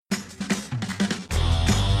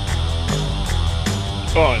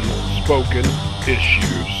Unspoken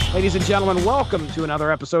Issues. Ladies and gentlemen, welcome to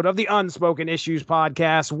another episode of the Unspoken Issues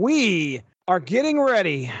podcast. We are getting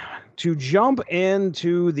ready to jump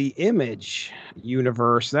into the Image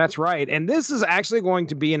universe. That's right. And this is actually going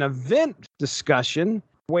to be an event discussion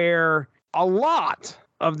where a lot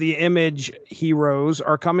of the Image heroes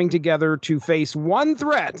are coming together to face one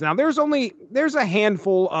threat. Now, there's a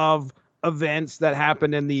handful of events that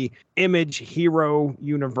happen in the Image hero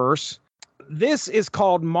universe. This is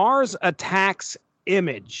called Mars Attacks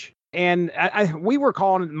Image. And we were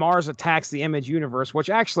calling it Mars Attacks the Image universe, which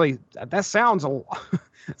actually, that sounds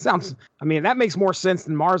that makes more sense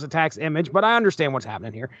than Mars Attacks Image, but I understand what's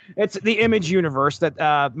happening here. It's the Image universe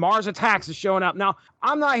that Mars Attacks is showing up. Now,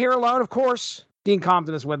 I'm not here alone, of course. Dean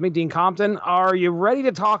Compton is with me. Dean Compton, are you ready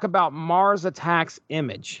to talk about Mars Attacks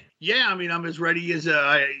Image? Yeah, I mean, I'm as ready as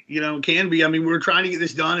I can be. I mean, we're trying to get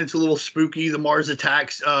this done. It's a little spooky. The Mars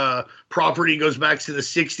Attacks property goes back to the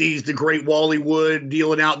 60s. The great Wally Wood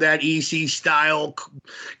dealing out that EC style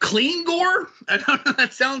clean gore. I don't know.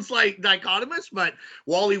 That sounds like dichotomous, but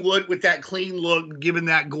Wally Wood with that clean look, giving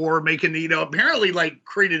that gore, making, apparently like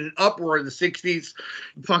created an uproar in the 60s.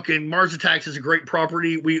 Fucking Mars Attacks is a great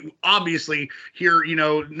property. We obviously here,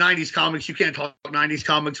 90s comics. You can't talk 90s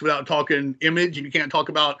comics without talking Image, and you can't talk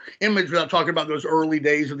about Image without talking about those early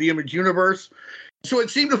days of the Image universe. So it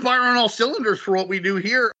seemed to fire on all cylinders for what we do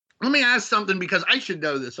here. Let me ask something, because I should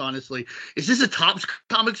know this, honestly. Is this a Topps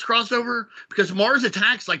Comics crossover? Because Mars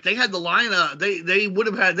Attacks, like, they had the line, they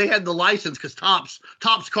had the license, because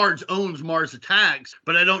Topps Cards owns Mars Attacks,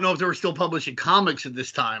 but I don't know if they were still publishing comics at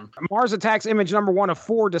this time. Mars Attacks Image number 1 of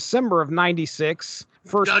 4, December of 96.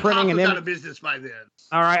 First printing and out of business by then.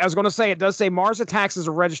 All right, I was going to say, it does say Mars Attacks is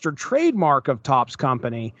a registered trademark of Topps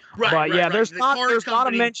Company. Right, there's not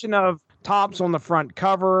a mention of Topps on the front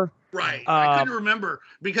cover. Right. I couldn't remember,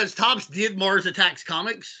 because Topps did Mars Attacks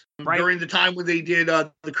comics during the time when they did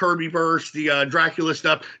the Kirbyverse, the Dracula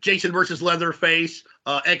stuff, Jason versus Leatherface,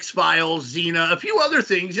 X-Files, Xena, a few other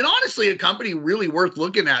things. And honestly, a company really worth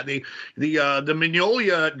looking at. The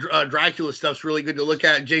Magnolia Dracula stuff's really good to look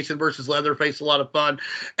at. Jason versus Leatherface, a lot of fun.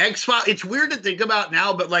 X-Files, it's weird to think about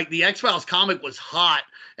now, but like the X-Files comic was hot.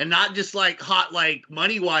 And not just like hot, like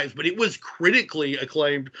money-wise, but it was critically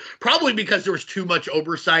acclaimed, probably because there was too much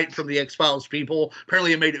oversight from the X-Files people.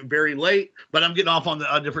 Apparently it made it very late, but I'm getting off on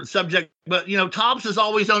a different subject. But, Topps has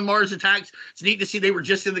always owned Mars Attacks. It's neat to see they were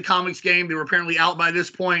just in the comics game. They were apparently out by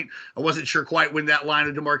this point. I wasn't sure quite when that line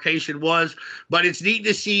of demarcation was, but it's neat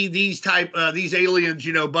to see these aliens,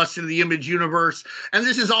 bust into the Image universe. And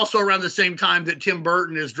this is also around the same time that Tim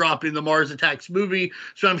Burton is dropping the Mars Attacks movie.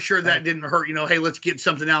 So I'm sure that didn't hurt, hey, let's get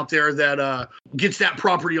something out there that gets that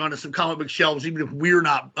property onto some comic book shelves, even if we're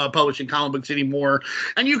not publishing comic books anymore.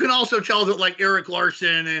 And you can also tell that like Eric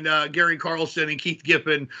Larson and Gary Carlson and Keith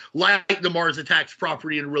Giffen like the Mars Attacks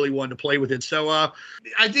property and really wanted to play with it. So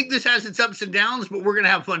I think this has its ups and downs, but we're going to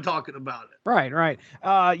have fun talking about it. Right.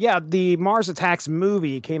 The Mars Attacks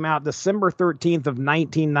movie came out December 13th of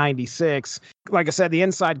 1996. Like I said, the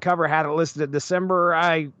inside cover had it listed at December.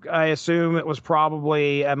 I assume it was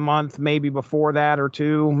probably a month, maybe before that, or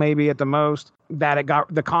 2, maybe at the most, that it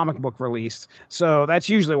got the comic book released. So that's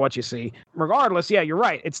usually what you see. Regardless, yeah, you're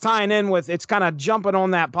right. It's tying in with, it's kind of jumping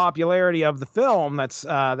on that popularity of the film that's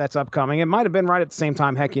upcoming. It might have been right at the same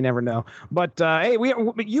time. Heck, you never know. But hey,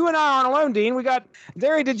 you and I aren't alone, Dean. We got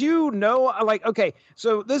Derry. Did you know? Okay,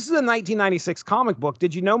 so this is a 1996 comic book.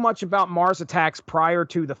 Did you know much about Mars Attacks prior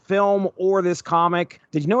to the film or this comic?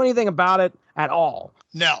 Did you know anything about it at all?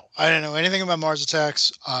 No, I didn't know anything about Mars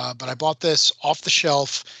Attacks, but I bought this off the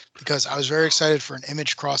shelf because I was very excited for an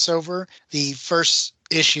Image crossover. The first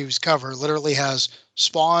issue's cover literally has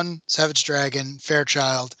Spawn, Savage Dragon,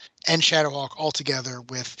 Fairchild, and Shadowhawk all together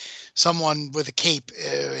with someone with a cape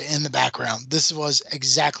in the background. This was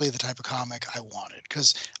exactly the type of comic I wanted,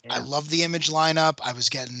 because I love the Image lineup. I was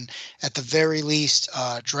getting, at the very least,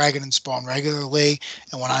 Dragon and Spawn regularly.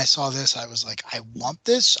 And when I saw this, I was like, I want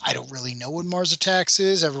this. I don't really know what Mars Attacks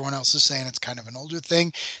is. Everyone else is saying it's kind of an older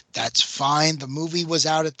thing. That's fine. The movie was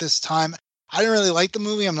out at this time. I didn't really like the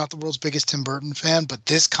movie. I'm not the world's biggest Tim Burton fan, but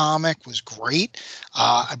this comic was great.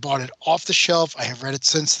 I bought it off the shelf. I have read it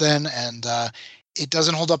since then, and it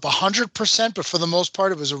doesn't hold up 100%, but for the most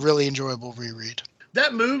part, it was a really enjoyable reread.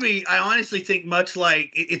 That movie, I honestly think much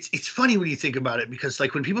like, it's funny when you think about it, because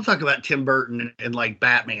like when people talk about Tim Burton and like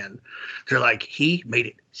Batman, they're like, he made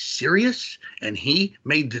it serious, and he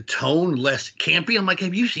made the tone less campy. I'm like,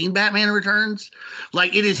 have you seen Batman Returns?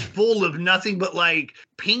 Like, it is full of nothing but like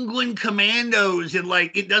penguin commandos, and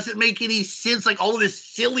like it doesn't make any sense. Like all of this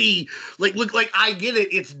silly, like, look, like I get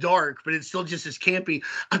it, it's dark, but it's still just as campy.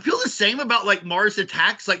 I feel the same about like Mars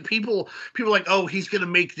Attacks. Like people are like, oh, he's gonna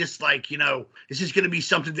make this like, this is gonna be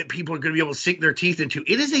something that people are gonna be able to sink their teeth into.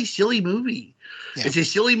 It is a silly movie. Yeah. It's a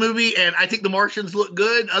silly movie, and I think the Martians look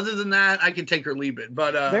good. Other than that, I can take or leave it.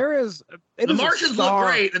 But the Martians look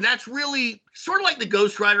great, and that's really sort of like the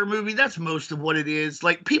Ghost Rider movie. That's most of what it is.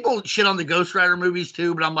 Like, people shit on the Ghost Rider movies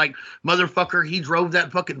too, but I'm like, motherfucker, he drove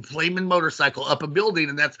that fucking flaming motorcycle up a building,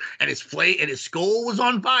 and his skull was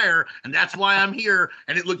on fire, and that's why I'm here,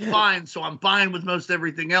 and it looked fine, so I'm fine with most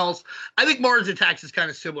everything else. I think Mars Attacks is kind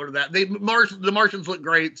of similar to that. The Martians look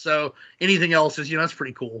great, so anything else is, it's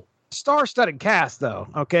pretty cool. Star-studded cast, though.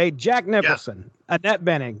 Okay, Jack Nicholson, Annette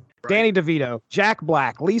Bening, Danny DeVito, Jack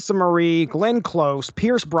Black, Lisa Marie, Glenn Close,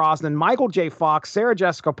 Pierce Brosnan, Michael J. Fox, Sarah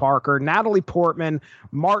Jessica Parker, Natalie Portman,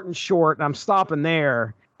 Martin Short. And I'm stopping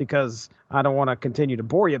there because I don't want to continue to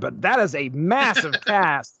bore you, but that is a massive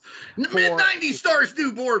cast. Mid-90s stars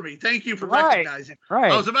do bore me. Thank you for recognizing.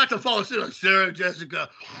 Right. I was about to fall asleep on Sarah Jessica.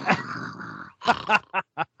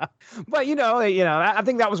 But I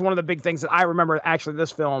think that was one of the big things that I remember. Actually,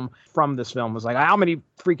 this film was like how many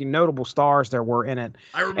freaking notable stars there were in it.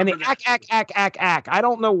 I remember. And ack. I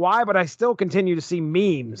don't know why, but I still continue to see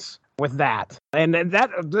memes with that, and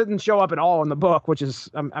that didn't show up at all in the book, which is,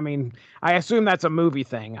 I assume that's a movie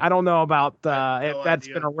thing. I don't know about if that's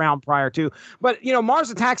been around prior to, but Mars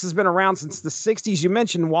Attacks has been around since the 60s. You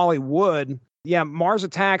mentioned Wally Wood. Yeah, Mars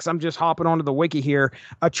Attacks, I'm just hopping onto the wiki here.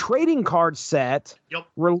 A trading card set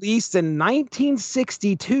released in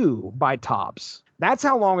 1962 by Topps. That's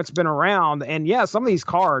how long it's been around. And yeah, some of these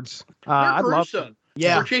cards, I love them.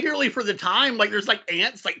 Yeah, particularly for the time, like there's like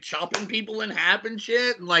ants like chopping people in half and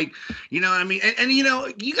shit, and like, you got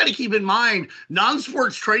to keep in mind,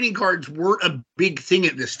 non-sports trading cards weren't a big thing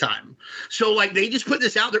at this time. So like they just put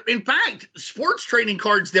this out there. In fact, sports trading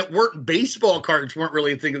cards that weren't baseball cards weren't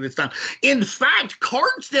really a thing at this time. In fact,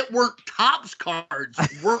 cards that weren't Topps cards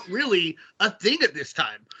weren't really a thing at this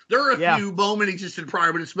time. There are a few, Bowman existed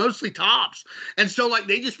prior, but it's mostly Topps. And so like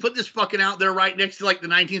they just put this fucking out there right next to like the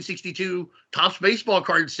 1962 Topps baseball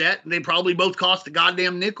card set, and they probably both cost a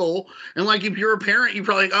goddamn nickel. And like if you're a parent, you're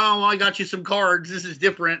probably like, oh, well, I got you some cards. This is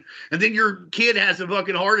different. And then your kid has a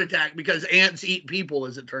fucking heart attack because ants eat people,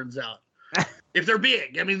 as it turns out. If they're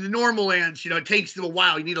big. I mean, the normal ants, it takes them a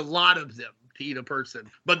while. You need a lot of them to eat a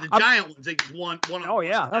person. But the giant ones, they just one. Oh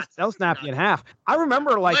yeah, they'll snap you in half. I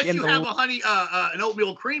remember like unless you have an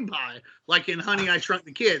oatmeal cream pie, like in Honey, I Shrunk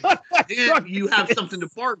the Kids. Then you have something to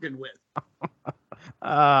bargain with.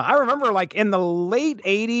 I remember like in the late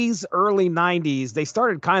 80s, early 90s, they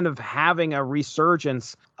started kind of having a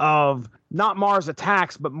resurgence of not Mars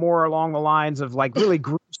Attacks, but more along the lines of like really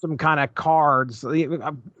gruesome kind of cards.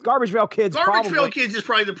 Garbage Pail Kids. Pail Kids is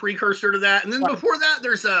probably the precursor to that. And then before that,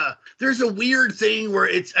 there's a weird thing where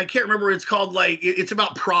I can't remember what it's called. Like it's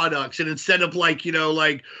about products, and instead of like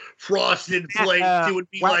Frosted Flakes, it would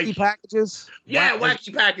be wacky packages. Yeah,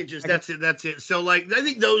 wacky packages. That's it. So like I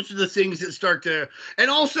think those are the things that start to, and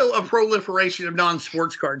also a proliferation of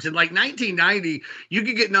non-sports cards. In like 1990, you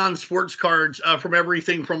could get non-sports cards from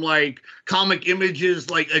everything from like Comic Images,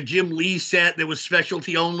 like a Jim Lee set that was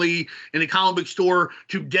specialty only in a comic book store,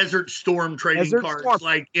 to Desert Storm trading cards,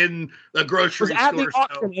 like in a grocery store. At the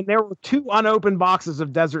auction, and there were 2 unopened boxes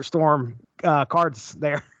of Desert Storm cards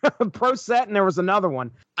there. Pro set, and there was another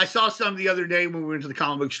one. I saw some the other day when we went to the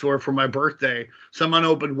comic book store for my birthday, some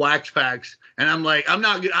unopened wax packs, and I'm like, I'm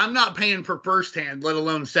not paying for firsthand, let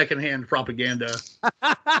alone secondhand propaganda.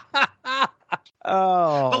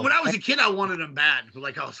 Oh, but when I was a kid, I wanted them bad.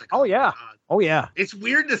 Like I was like, oh yeah, God. Oh yeah. It's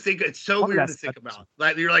weird to think. It's so weird to think about.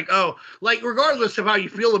 Like you're like, oh, like regardless of how you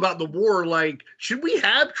feel about the war, like should we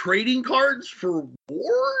have trading cards for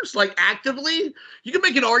wars? Like actively, you can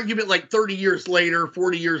make an argument like 30 years later,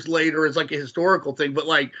 40 years later, it's like a historical thing. But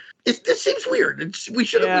like, this seems weird. We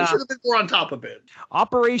should have been more on top of it.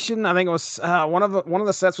 Operation, I think it was one of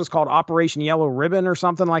the sets was called Operation Yellow Ribbon or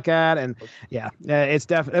something like that. And it's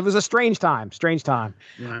definitely, it was a strange time.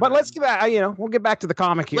 Right. But let's get back. We'll get back to the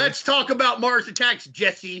comic here. Let's talk about Mars Attacks,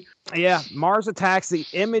 Jesse. Yeah, Mars Attacks, the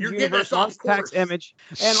Image universe, Mars Attacks Image.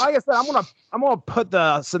 And like I said, I'm gonna put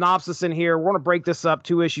the synopsis in here. We're gonna break this up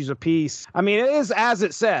 2 issues apiece. I mean, it is as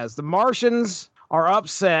it says. The Martians are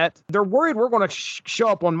upset. They're worried we're going to show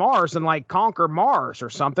up on Mars and like conquer Mars or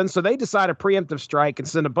something. So they decide a preemptive strike and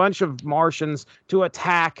send a bunch of Martians to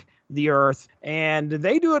attack the Earth, and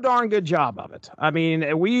they do a darn good job of it. I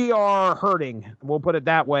mean, we are hurting, we'll put it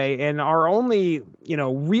that way, and our only,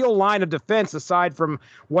 real line of defense, aside from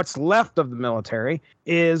what's left of the military,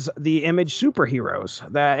 is the Image superheroes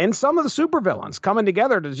and some of the supervillains coming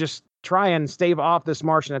together to just try and stave off this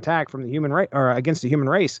Martian attack from the human race, or against the human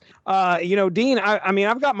race. Dean, I mean,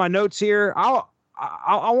 I've got my notes here.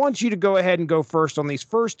 I want you to go ahead and go first on these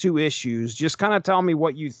first two issues. Just kind of tell me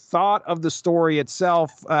what you thought of the story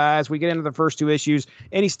itself as we get into the first two issues,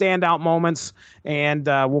 any standout moments, and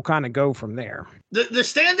we'll kind of go from there. The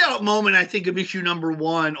standout moment, I think, of issue number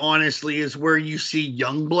 1, honestly, is where you see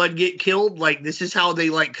Youngblood get killed. Like, this is how they,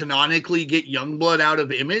 canonically get Youngblood out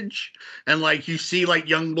of Image. And, you see,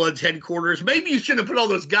 Youngblood's headquarters. Maybe you shouldn't have put all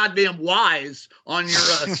those goddamn Ys on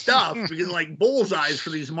your stuff, because, bullseyes for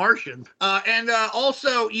these Martians. And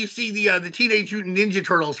also, you see the Teenage Mutant Ninja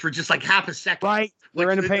Turtles for just, half a second. Right.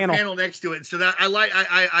 They're in a panel. The panel next to it. So that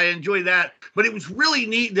I enjoy that. But it was really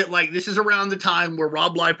neat that this is around the time where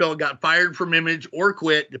Rob Liefeld got fired from Image or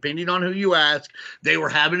quit, depending on who you ask. They were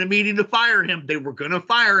having a meeting to fire him. They were going to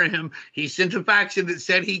fire him. He sent a fax in that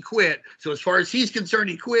said he quit. So as far as he's concerned,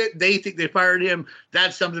 he quit. They think they fired him.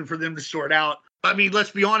 That's something for them to sort out. I mean,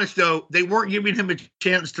 let's be honest, though. They weren't giving him a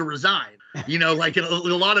chance to resign. In a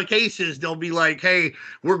lot of cases, they'll be like, hey,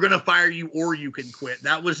 we're going to fire you or you can quit.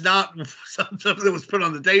 That was not something that was put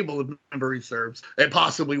on the table, if memory serves. It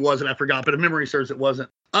possibly wasn't. I forgot. But if memory serves, it wasn't.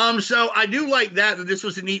 So I do like that this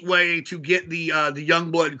was a neat way to get the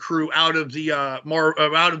Youngblood crew out of the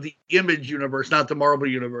out of the Image universe, not the Marvel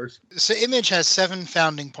universe. So Image has 7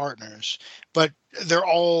 founding partners, but they're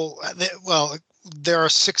all, there are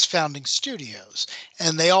 6 founding studios,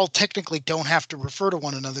 and they all technically don't have to refer to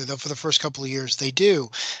one another, though for the first couple of years they do.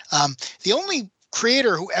 The only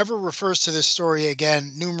creator who ever refers to this story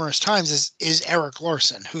again numerous times is Eric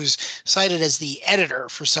Larson, who's cited as the editor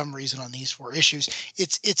for some reason on these 4 issues.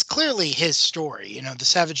 It's clearly his story. The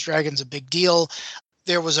Savage Dragon's a big deal.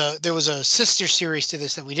 There was a sister series to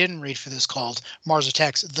this that we didn't read for this called Mars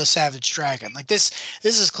Attacks: The Savage Dragon. This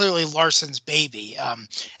is clearly Larson's baby. And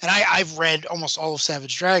I've read almost all of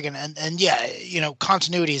Savage Dragon, and yeah,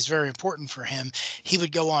 continuity is very important for him. He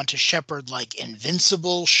would go on to shepherd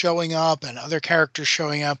Invincible showing up and other characters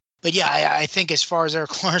showing up. But yeah, I think as far as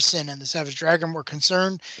Eric Larson and the Savage Dragon were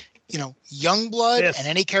concerned, Youngblood and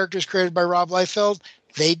any characters created by Rob Liefeld,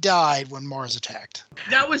 they died when Mars attacked.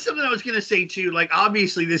 That was something I was going to say too.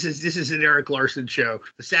 Obviously, this is an Eric Larson show.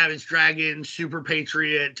 The Savage Dragon, Super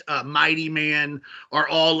Patriot, Mighty Man are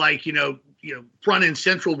all front and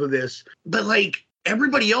central to this. But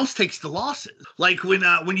everybody else takes the losses.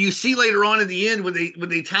 When you see later on in the end when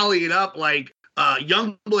they tally it up,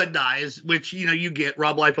 Youngblood dies, which, you get.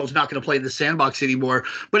 Rob Liefeld's not going to play in the Sandbox anymore.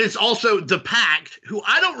 But it's also the Pact, who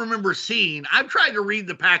I don't remember seeing. I've tried to read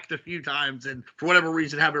the Pact a few times, and for whatever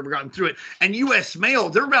reason, haven't ever gotten through it. And U.S. Mail,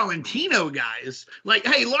 they're Valentino guys.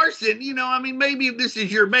 Hey, Larson, maybe if this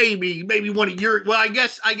is your baby, maybe one of your. Well, I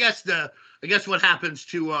guess what happens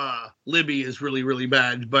to Libby is really, really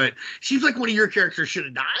bad. But seems like one of your characters should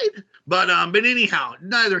have died. But anyhow,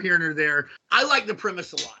 neither here nor there. I like the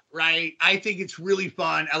premise a lot, right? I think it's really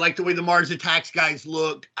fun. I like the way the Mars Attacks guys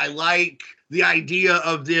look. I like the idea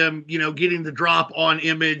of them, getting the drop on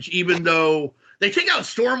Image, even though they take out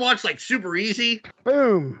Stormwatch super easy.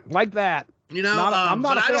 Boom, like that. I'm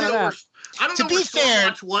not a fan of that. I don't know what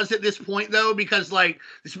Stormwatch was at this point, though, because,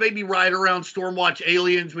 this may be right around Stormwatch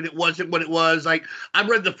Aliens when it wasn't what it was. I've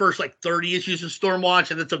read the first, 30 issues of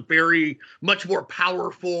Stormwatch, and it's a very much more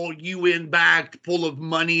powerful, UN-backed, full of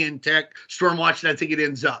money and tech Stormwatch than I think it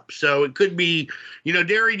ends up. So it could be,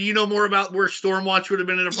 Derry, do you know more about where Stormwatch would have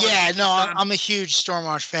been in a Yeah, no, I'm a huge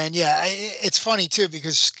Stormwatch fan. Yeah, it's funny, too,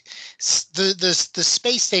 because the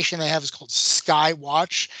space station they have is called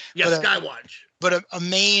Skywatch. Yeah, Skywatch. But a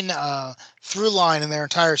main through line in their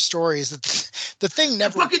entire story is that the thing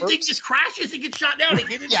never the fucking works. thing just crashes and gets shot down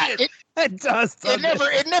again. It does.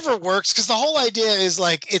 It never works because the whole idea is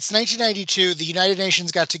it's 1992. The United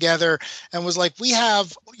Nations got together and was like, we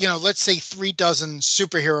have let's say 3 dozen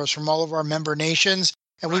superheroes from all of our member nations.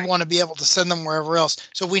 And we want to be able to send them wherever else.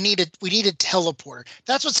 So we need a teleporter.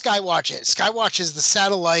 That's what Skywatch is. Skywatch is the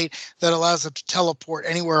satellite that allows them to teleport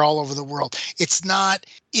anywhere all over the world. It's not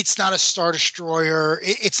a Star Destroyer.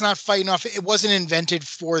 It's not fighting off. It wasn't invented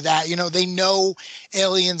for that. They know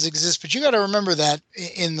aliens exist, but you got to remember that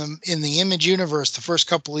in the Image universe, the first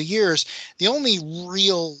couple of years, the only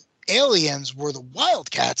real aliens were the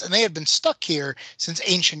wildcats, and they had been stuck here since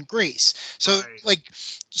ancient Greece. So, like,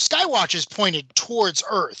 Skywatch is pointed towards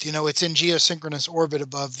Earth. You know, it's in geosynchronous orbit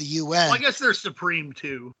above the UN. Well, I guess they're supreme,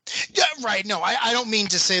 too. Yeah, right. No, I don't mean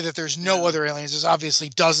to say that there's no other aliens. There's obviously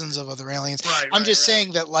dozens of other aliens. I'm just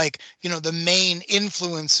saying that, like, you know, the main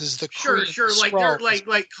influence is the Sure. Like, they're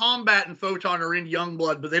like Combat and Photon are in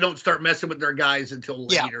Youngblood, but they don't start messing with their guys until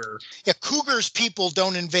later. Yeah, Cougar's people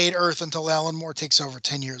don't invade Earth until Alan Moore takes over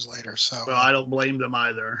 10 years later. So well, I don't blame them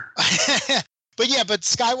either. But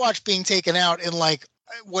Skywatch being taken out in like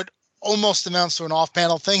what almost amounts to an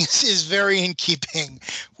off-panel thing is very in keeping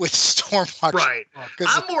with Stormwatch. Right.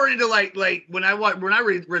 I'm more into like when I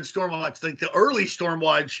read Stormwatch, like the early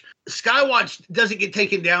Stormwatch, Skywatch doesn't get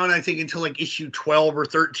taken down, I think, until like issue 12 or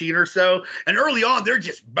 13 or so. And early on, they're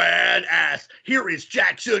just badass. Here is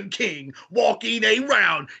Jackson King walking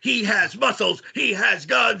around. He has muscles. He has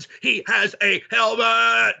guns. He has a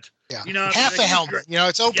helmet. Yeah. You know, half a helmet. You know,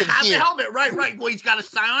 it's open half here. a helmet, right. Well, he's got a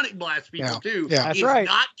psionic blast people too. Yeah, that's he's right.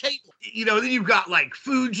 not capable. You know, then you've got like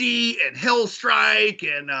Fuji and Hellstrike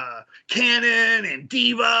and Cannon and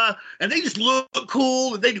Diva, and they just look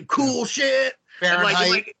cool and they do cool shit.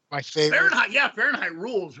 Fahrenheit, my favorite. Fahrenheit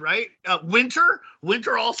rules, right? Winter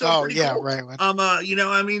also. Pretty cool. Right. You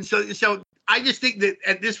know, I mean, so I just think that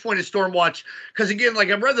at this point in Stormwatch, because again, like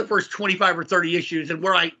I've read the first 25 or 30 issues, and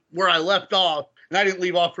where I left off. And I didn't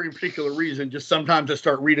leave off for any particular reason. Just sometimes I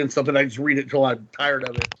start reading something, I just read it until I'm tired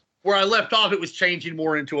of it. Where I left off, it was changing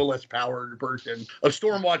more into a less powered version of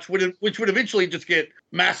Stormwatch, which would eventually just get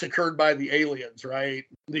massacred by the aliens, right?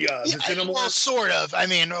 The Xenomorphs. Well, sort of. I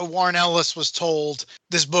mean, Warren Ellis was told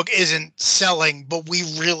this book isn't selling, but we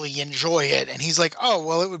really enjoy it. And he's like, oh,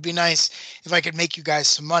 well, it would be nice if I could make you guys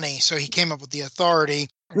some money. So he came up with the Authority.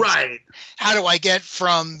 Right. How do I get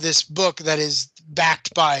from this book that is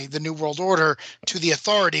backed by the New World Order to the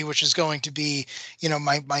Authority, which is going to be, you know,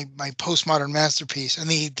 my postmodern masterpiece? And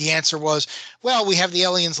the answer was, well, we have the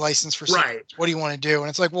aliens license for sale. Right. What do you want to do? And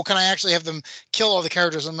it's like, well, can I actually have them kill all the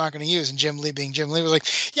characters I'm not going to use? And Jim Lee, being Jim Lee, was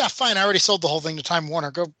like, yeah, fine. I already sold the whole thing to Time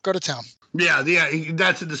Warner. Go to town. Yeah,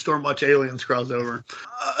 that's in the Stormwatch Aliens crossover.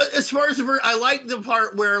 As far as I like the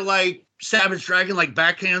part where like Savage Dragon like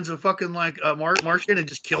backhands a fucking like Martian and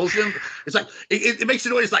just kills him. It's like it makes a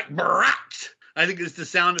noise like brat. I think it's the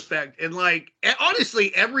sound effect. And like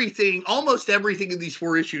honestly, almost everything in these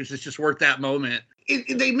 4 issues is just worth that moment.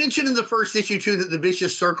 They mentioned in the first issue too that the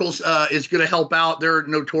Vicious Circles is going to help out their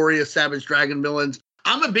notorious Savage Dragon villains.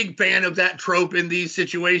 I'm a big fan of that trope in these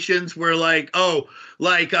situations where in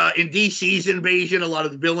DC's Invasion, a lot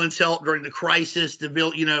of the villains help during the crisis.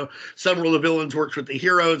 Several of the villains works with the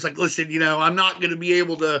heroes. Like, listen, you know, I'm not going to be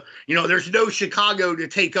able to, you know, there's no Chicago to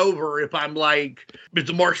take over if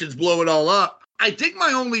the Martians blow it all up. I think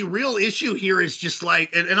my only real issue here is just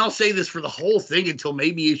like, and I'll say this for the whole thing until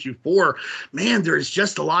maybe issue 4, man, there's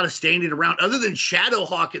just a lot of standing around. Other than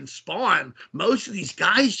Shadowhawk and Spawn, most of these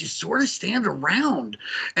guys just sort of stand around.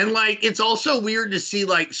 And like, it's also weird to see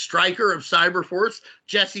like Stryker of Cyberforce,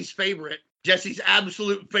 Jesse's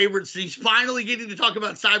absolute favorite. So he's finally getting to talk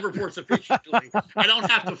about Cyberforce officially. I don't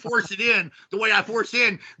have to force it in the way I force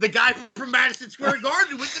in the guy from Madison Square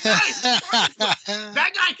Garden with the knife.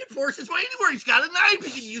 That guy can force his way anywhere. He's got a knife.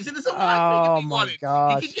 He can use it as a weapon. Oh my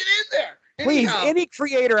gosh. He can get in there. Please, any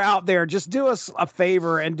creator out there, just do us a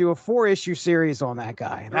favor and do a 4-issue series on that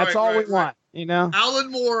guy. That's all we want, you know? Alan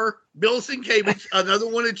Moore, Bill Sienkiewicz, another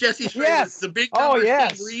one of Jesse's favorites. Yes. The big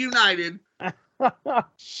numbers team reunited.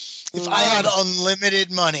 If I had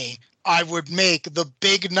unlimited money, I would make the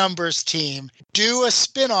big numbers team do a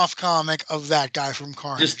spin-off comic of that guy from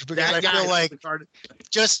Carnage. Because I feel like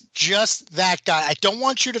just that guy. I don't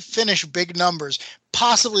want you to finish Big Numbers,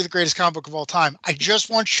 possibly the greatest comic book of all time. I just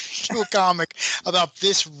want you to do a comic about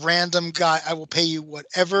this random guy. I will pay you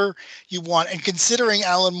whatever you want. And considering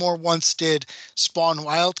Alan Moore once did Spawn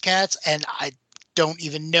Wildcats, and I don't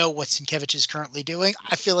even know what Sienkiewicz is currently doing,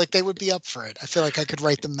 I feel like they would be up for it. I feel like I could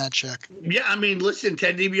write them that check. Yeah, I mean, listen,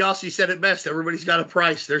 Ted DiBiase said it best. Everybody's got a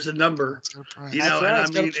price. There's a number. You know, and I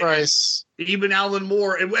mean, price. Even Alan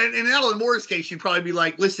Moore, and in Alan Moore's case, you'd probably be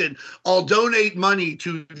like, listen, I'll donate money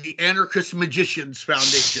to the Anarchist Magicians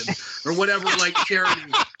Foundation or whatever, like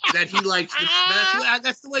charity that he likes.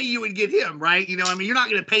 That's the way you would get him, right? You know, I mean, you're not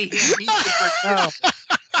going to pay him.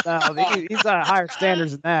 He's got higher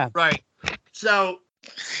standards than that. Right. So,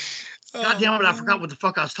 God damn it, I forgot what the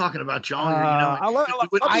fuck I was talking about, John.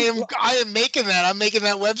 I am making that. I'm making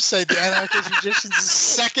that website, the Anarchist Magicians, the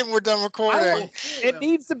second we're done recording. It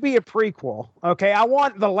needs to be a prequel, okay? I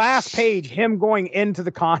want the last page, him going into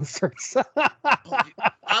the concerts.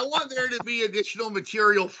 I want there to be additional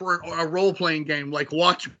material for a role-playing game like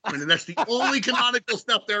Watchmen, and that's the only canonical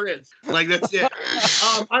stuff there is. Like, that's it.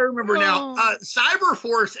 I remember now.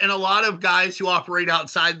 Cyberforce and a lot of guys who operate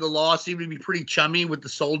outside the law seem to be pretty chummy with the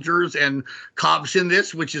soldiers and cops in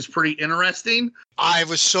this, which is pretty interesting. I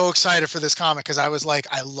was so excited for this comic because I was like,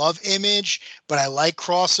 I love Image, but I like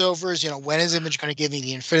crossovers. When is Image going to give me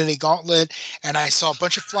the Infinity Gauntlet? And I saw a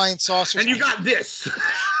bunch of flying saucers. And you got this.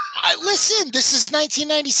 Listen, this is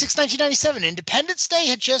 1996, 1997. Independence Day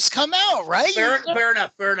had just come out, right? Fair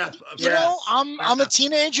enough. I'm a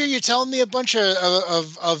teenager. You're telling me a bunch of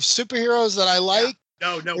superheroes that I like.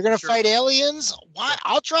 No. You're going to fight aliens? Why?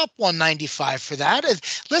 I'll drop $195 for that. And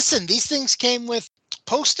listen, these things came with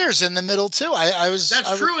posters in the middle too.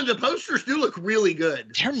 That's true, and the posters do look really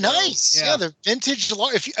good. They're nice. Yeah, they're vintage.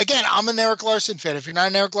 I'm an Eric Larson fan. If you're not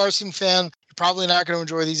an Eric Larson fan, you're probably not going to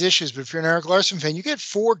enjoy these issues. But if you're an Eric Larson fan, you get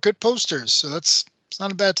 4 good posters, so it's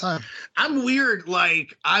not a bad time. I'm weird.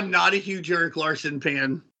 Like, I'm not a huge Eric Larson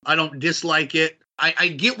fan. I don't dislike it. I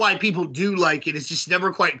get why people do like it. It's just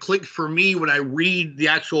never quite clicked for me when I read the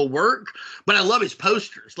actual work. But I love his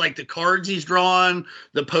posters, like the cards he's drawn,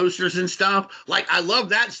 the posters and stuff. Like, I love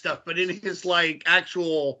that stuff. But in his like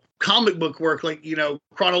actual comic book work, like,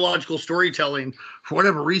 chronological storytelling, for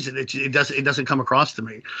whatever reason, it doesn't come across to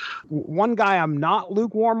me. One guy I'm not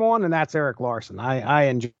lukewarm on, and that's Eric Larson. I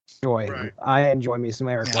enjoy. Right. I enjoy me some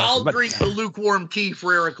Eric Larson. I'll drink the lukewarm tea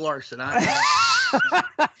for Eric Larson.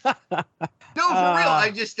 No, for real.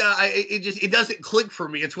 I just, it doesn't click for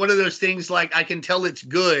me. It's one of those things like I can tell it's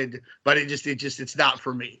good, but it's not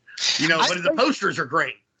for me. But the posters are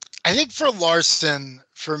great. I think for Larson,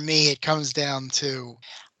 for me, it comes down to,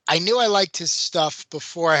 I knew I liked his stuff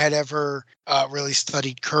before I had ever really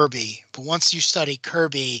studied Kirby. But once you study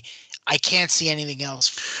Kirby, I can't see anything else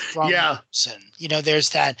from Larson. There's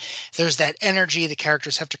that energy. The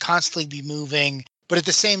characters have to constantly be moving. But at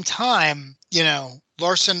the same time,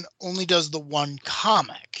 Larson only does the one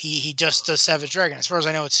comic. He just does Savage Dragon. As far as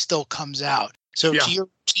I know, it still comes out. So to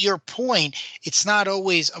your point, it's not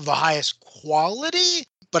always of the highest quality,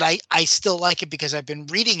 but I still like it because I've been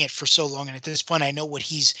reading it for so long, and at this point, I know what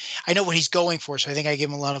he's going for. So I think I give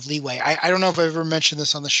him a lot of leeway. I don't know if I've ever mentioned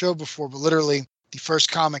this on the show before, but literally the first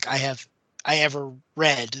comic I ever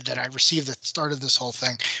read that I received that started this whole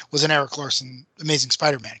thing was an Eric Larson Amazing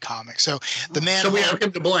Spider-Man comic. So the man. So we have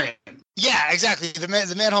him to blame. Yeah, exactly. The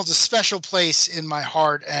man holds a special place in my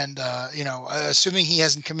heart, and assuming he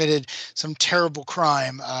hasn't committed some terrible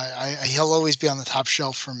crime, he'll always be on the top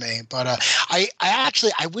shelf for me. But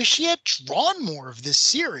I wish he had drawn more of this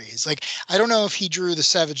series. Like, I don't know if he drew the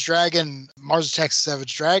Savage Dragon, Mars Attacks the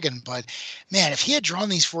Savage Dragon, but man, if he had drawn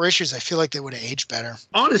these 4 issues, I feel like they would have aged better.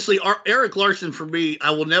 Honestly, Eric Larson, for me,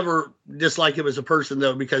 I will never dislike him as a person,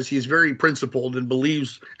 though, because he's very principled and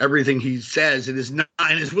believes everything he says and is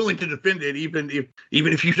willing to defend it, even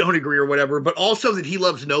if you don't agree or whatever. But also that he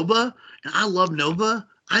loves Nova, and I love Nova.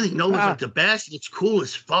 I think Nova's like the best. It's cool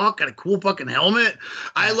as fuck. Got a cool fucking helmet.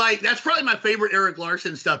 That's probably my favorite Eric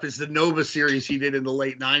Larson stuff is the Nova series he did in the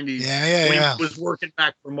late 90s. When he was working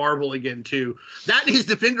back for Marvel again, too. That and his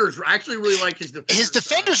Defenders, I actually really like his Defenders. His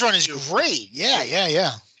Defenders run is great. Yeah.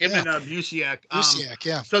 Him and Busiek. Busiek,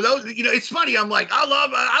 yeah. So those, it's funny. I'm like,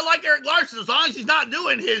 I like Eric Larson as long as he's not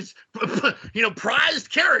doing his, prized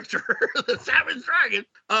character, the Savage Dragon.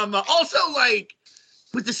 Also, like,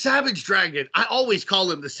 with the Savage Dragon, I always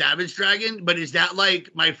call him the Savage Dragon, but is that like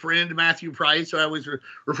my friend Matthew Price, who I always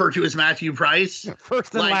refer to as Matthew Price?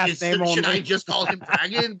 First and last name only. Should I just call him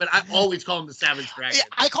Dragon? But I always call him the Savage Dragon. Yeah,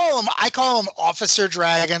 I call him Officer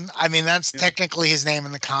Dragon. I mean, that's technically his name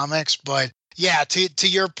in the comics, but yeah, to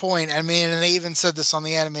your point, I mean, and they even said this on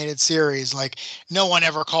the animated series, like, no one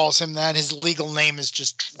ever calls him that. His legal name is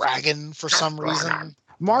just Dragon for some reason.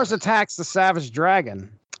 Mars Attacks the Savage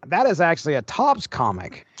Dragon. That is actually a Topps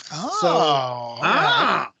comic.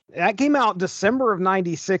 That came out December of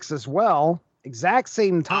 96 as well. Exact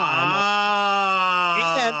same time.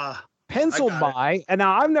 And penciled by, and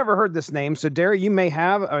now I've never heard this name, so Derry, you may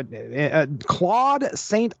have Claude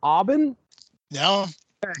St. Aubin. No.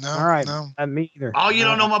 All right. No. Me either. Oh, you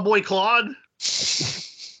don't know my boy Claude?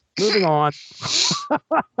 Moving on.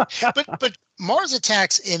 but Mars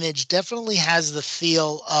Attacks Image definitely has the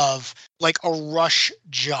feel of like a rush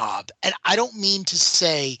job. And I don't mean to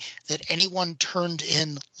say that anyone turned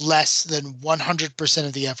in less than 100%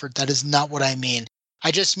 of the effort. That is not what I mean.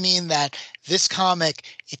 I just mean that this comic,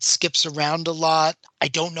 it skips around a lot. I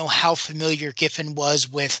don't know how familiar Giffen was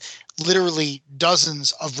with literally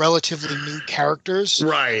dozens of relatively new characters.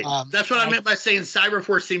 Right. That's what I meant by saying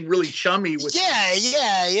Cyberforce seemed really chummy with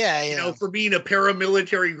you know, for being a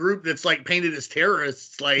paramilitary group that's like painted as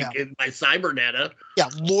terrorists, by Cyberneta. Yeah,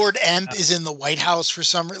 Lord Emp is in the White House for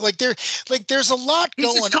some reason. There's a lot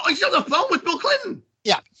going on. He's on the phone with Bill Clinton.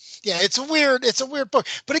 Yeah. Yeah, it's a weird book.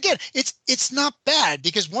 But again, it's not bad,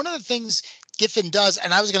 because one of the things Giffen does,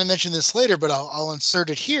 and I was going to mention this later, but I'll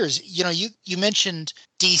insert it here, is, you mentioned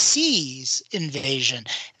DC's Invasion.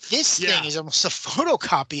 This thing is almost a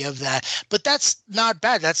photocopy of that, but that's not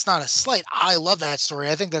bad. That's not a slight. I love that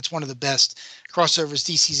story. I think that's one of the best crossovers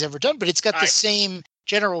DC's ever done, but it's got the same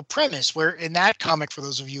general premise, where in that comic, for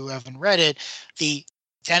those of you who haven't read it, the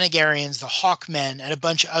Thanagarians, the Hawkmen, and a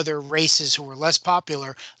bunch of other races who were less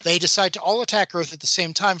popular, they decide to all attack Earth at the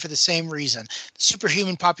same time for the same reason. The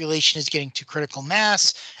superhuman population is getting to critical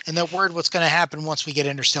mass, and they're worried what's going to happen once we get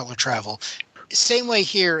interstellar travel. Same way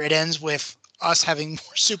here, it ends with us having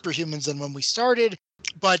more superhumans than when we started.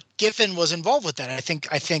 But Giffen was involved with that. I think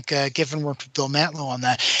Giffen worked with Bill Mantlo on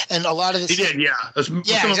that, and a lot of this. He did, yeah.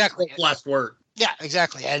 Exactly. Last word. Yeah,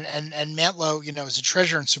 exactly. And Mantlo, is a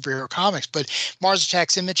treasure in superhero comics, but Mars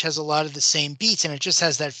Attacks Image has a lot of the same beats, and it just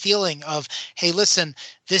has that feeling of, hey, listen,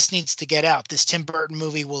 this needs to get out. This Tim Burton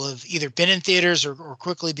movie will have either been in theaters or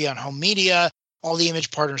quickly be on home media. All the Image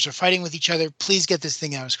partners are fighting with each other. Please get this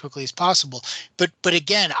thing out as quickly as possible. But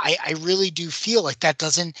again, I really do feel like that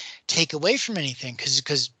doesn't take away from anything,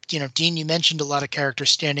 because Dean, you mentioned a lot of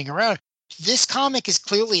characters standing around. This comic is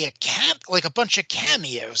clearly a bunch of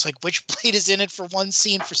cameos. Like, Witchblade is in it for one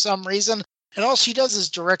scene for some reason, and all she does is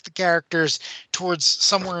direct the characters towards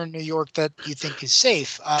somewhere in New York that you think is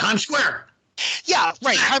safe. Times Square. Yeah,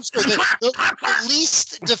 right. Times Square, the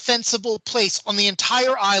least defensible place on the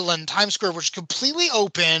entire island, Times Square, which is completely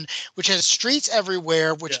open, which has streets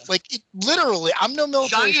everywhere, which literally, I'm no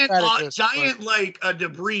military strategist.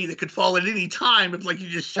 Debris that could fall at any time if you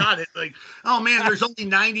just shot it. Oh man, there's only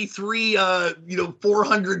 93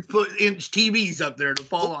 400-inch TVs up there to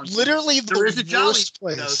fall on. Literally, there is a jolly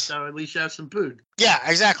place. Though, so at least you have some food. Yeah,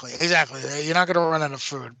 exactly. You're not going to run out of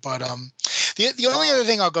food. But the only other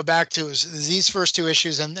thing I'll go back to is these first two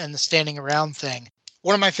issues and the standing around thing.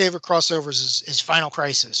 One of my favorite crossovers is Final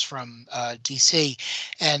Crisis from DC.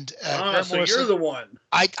 And so Morrison, you're the one.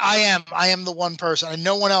 I am the one person. And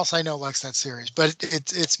no one else I know likes that series, but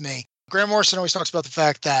it's me. Grant Morrison always talks about the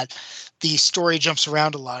fact that the story jumps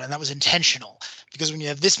around a lot, and that was intentional. Because when you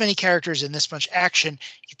have this many characters and this much action,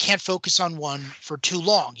 you can't focus on one for too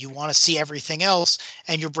long. You want to see everything else,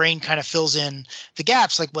 and your brain kind of fills in the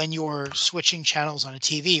gaps, like when you're switching channels on a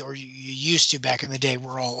TV, or you used to back in the day.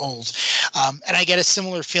 We're all old. And I get a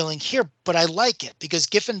similar feeling here, but I like it because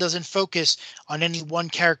Giffen doesn't focus on any one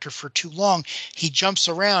character for too long. He jumps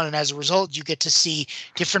around, and as a result, you get to see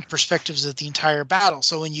different perspectives of the entire battle.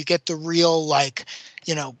 So when you get the real,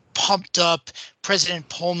 pumped up President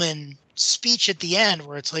Pullman speech at the end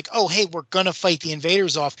where it's like, oh, hey, we're going to fight the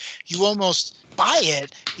invaders off, you almost buy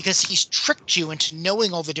it because he's tricked you into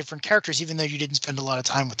knowing all the different characters, even though you didn't spend a lot of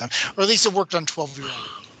time with them. Or at least it worked on 12-year-old.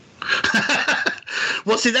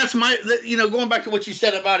 Well, see, that's going back to what you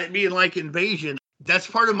said about it being like Invasion, that's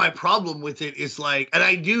part of my problem with it is and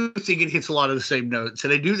I do think it hits a lot of the same notes,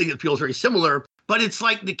 and I do think it feels very similar, but it's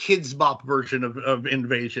like the Kids Bop version of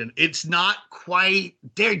Invasion. It's not quite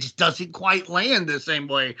there. It just doesn't quite land the same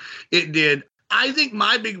way it did. I think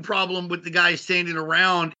my big problem with the guys standing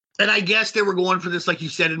around, and I guess they were going for this, like you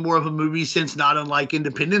said, in more of a movie sense, not unlike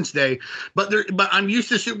Independence Day. But I'm used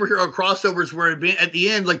to superhero crossovers where at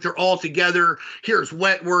the end, they're all together. Here's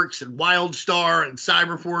Wetworks and Wildstar and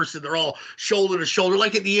Cyberforce, and they're all shoulder to shoulder.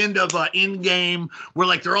 Like at the end of Endgame,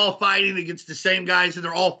 where they're all fighting against the same guys, and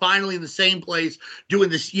they're all finally in the same place doing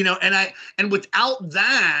this. And without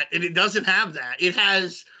that, and it doesn't have that. It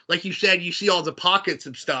has, like you said, you see all the pockets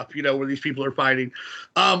of stuff, where these people are fighting.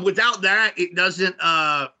 Without that, it doesn't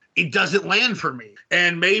land for me.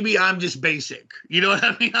 And maybe I'm just basic. You know what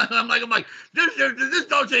I mean? I'm like, this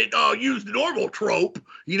doesn't use the normal trope,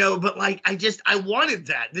 but I wanted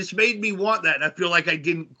that. This made me want that. And I feel like I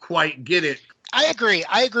didn't quite get it. I agree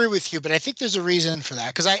with you, but I think there's a reason for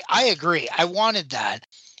that. Because I agree. I wanted that.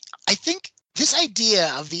 I think this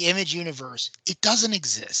idea of the Image universe, it doesn't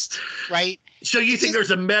exist, right? So you think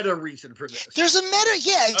there's a meta reason for this? There's a meta,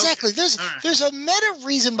 yeah, exactly. Okay. There's a meta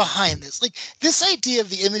reason behind this. This idea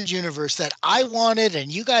of the Image universe that I wanted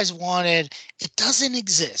and you guys wanted, it doesn't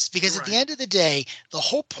exist because at the end of the day, the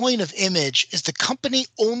whole point of Image is the company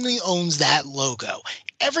only owns that logo.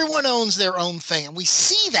 Everyone owns their own thing, and we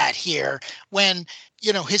see that here when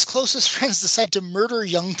his closest friends decide to murder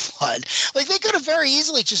Youngblood. Like, they could have very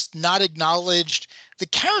easily just not acknowledged the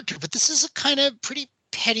character, but this is a kind of pretty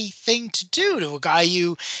petty thing to do to a guy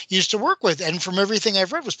you used to work with, and from everything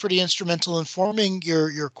I've read was pretty instrumental in forming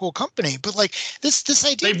your cool company. But like this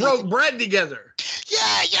idea, they broke bread together.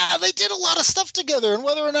 Yeah, they did a lot of stuff together. And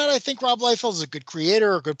whether or not I think Rob Liefeld is a good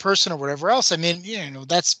creator or a good person or whatever else, I mean,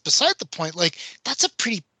 that's beside the point. Like, that's a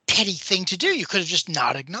pretty petty thing to do. You could have just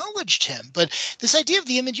not acknowledged him. But this idea of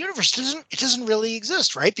the Image universe doesn't really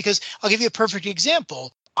exist, right? Because I'll give you a perfect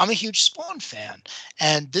example. I'm a huge Spawn fan,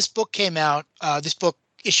 and this book came out.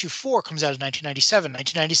 Issue 4 comes out in 1997.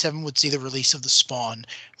 1997 would see the release of the Spawn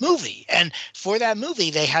movie, and for that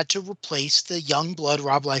movie, they had to replace the Youngblood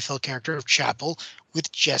Rob Liefeld character of Chapel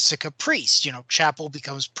with Jessica Priest. Chapel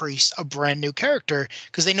becomes Priest, a brand new character,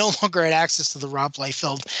 because they no longer had access to the Rob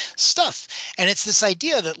Liefeld stuff. And it's this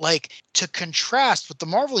idea that, like, to contrast with the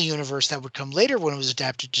Marvel universe that would come later when it was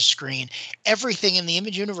adapted to screen, everything in the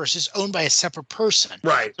Image universe is owned by a separate person.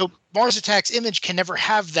 Right. So Mars Attacks Image can never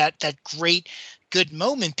have that great good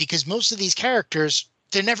moment, because most of these characters,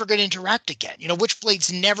 they're never going to interact again.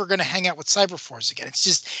 Witchblade's never going to hang out with Cyberforce again. It's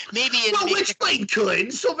just maybe Witchblade could.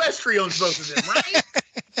 Sylvestri owns both of them, right?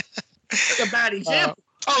 Like a bad example.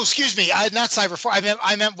 Excuse me. Not Cyberforce.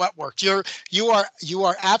 I meant Wetworks. You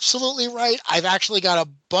are absolutely right. I've actually got a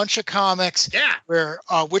bunch of comics where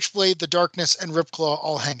Witchblade, the Darkness, and Ripclaw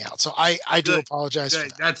all hang out. So I do apologize for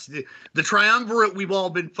that. That's the triumvirate we've all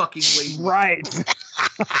been fucking waiting. Right.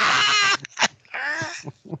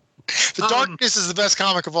 The Darkness is the best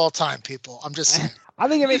comic of all time, people. I'm just saying. I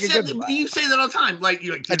think it makes a good. You say that all the time. Like,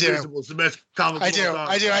 Invincible's the best comic of all time.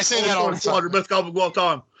 I do. I say that all the time. Best comic of all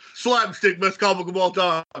time. Slapstick, best comic of all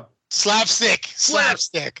time. Slapstick.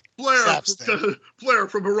 Flair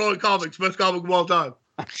from Heroic Comics, best comic of all time.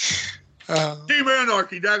 Team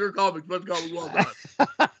Anarchy, Dagger Comics, best comic of all time.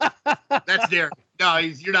 That's Derek. No,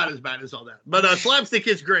 you're not as bad as all that. But Slapstick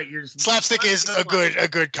is great. Slapstick is a good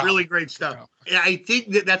comic. Really great stuff. Yeah, I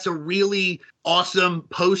think that's a really awesome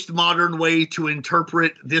postmodern way to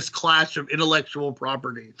interpret this clash of intellectual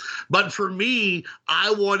property. But for me,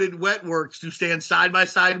 I wanted Wetworks to stand side by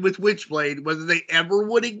side with Witchblade, whether they ever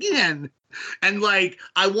would again. And like,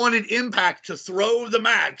 I wanted Impact to throw the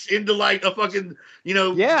Max into like a fucking,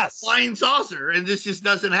 flying saucer. And this just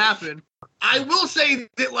doesn't happen. I will say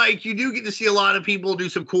that, like, you do get to see a lot of people do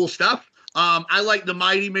some cool stuff. I like the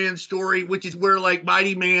Mighty Man story, which is where, like,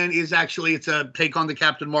 Mighty Man is actually, it's a take on the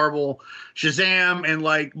Captain Marvel Shazam, and,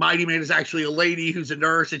 like, Mighty Man is actually a lady who's a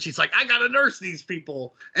nurse, and she's like, I gotta nurse these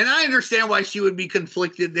people. And I understand why she would be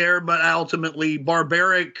conflicted there, but ultimately,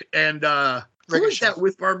 Barbaric and, who is that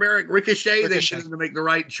with Barbaric? Ricochet. They should to make the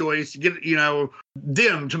right choice, get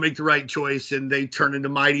them to make the right choice, and they turn into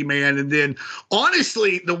Mighty Man. And then,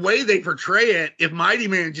 honestly, the way they portray it, if Mighty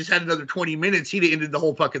Man just had another 20 minutes, he'd have ended the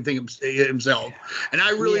whole fucking thing himself. And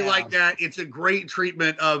I really like that. It's a great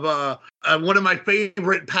treatment of one of my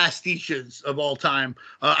favorite pastiches of all time.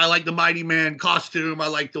 I like the Mighty Man costume. I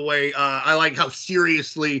like the way, I like how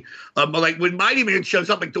seriously, like when Mighty Man shows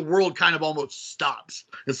up, like the world kind of almost stops.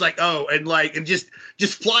 It's like, and just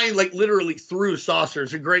flying like literally through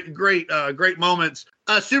saucers. And great moments.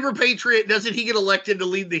 Super Patriot, doesn't he get elected to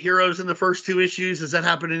lead the heroes in the first 2 issues? Does that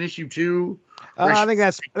happen in issue 2? I think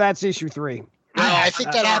that's issue 3. I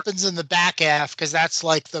think that happens in the back half, because that's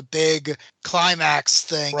like the big climax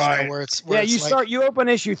thing, right? Where it's you open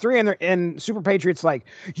issue 3 and Super Patriot's like,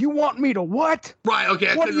 you want me to what? Right.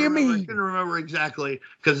 Okay. What do you mean? I couldn't remember exactly,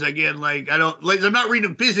 because again, like I'm not reading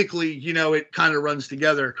them physically. It kind of runs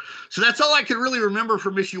together. So that's all I can really remember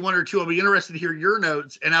from issue 1 or 2. I'll be interested to hear your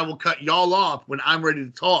notes, and I will cut y'all off when I'm ready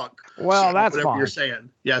to talk. Well, that's whatever fine. You're saying,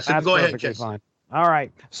 yeah. So that's go ahead, Jesse. Fine. All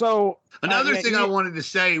right. So another thing I wanted to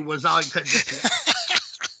say was I'll cut.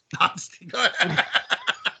 Go ahead.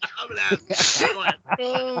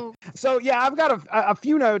 So yeah, I've got a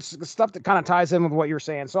few notes, stuff that kind of ties in with what you're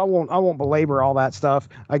saying. So I won't belabor all that stuff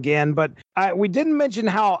again. But we didn't mention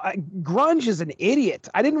how Grunge is an idiot.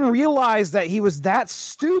 I didn't realize that he was that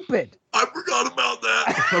stupid. I forgot about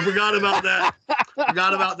that. Forgot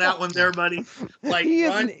about that one there, buddy. Like, he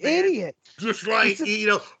is an idiot. Just like,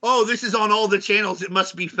 this is on all the channels. It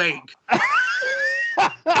must be fake.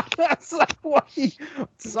 That's like what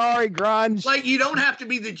sorry, Grunge. Like, you don't have to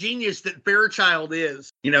be the genius that Fairchild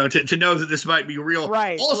is, to know that this might be real.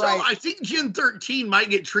 Right. Also, right. I think Gen 13 might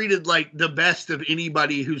get treated like the best of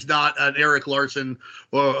anybody who's not an Eric Larson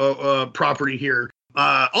property here.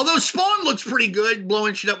 Although Spawn looks pretty good,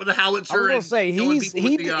 blowing shit up with a howitzer. I was gonna say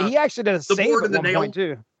he actually did a save at one point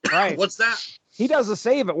too. Right. What's that? he does a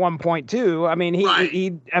save at one point too. I mean,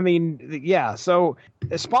 yeah. So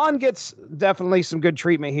Spawn gets definitely some good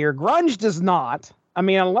treatment here. Grunge does not. I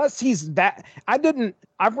mean, unless he's that.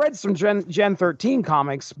 I've read some Gen 13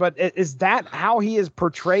 comics, but is that how he is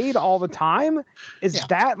portrayed all the time? Is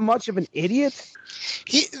that much of an idiot?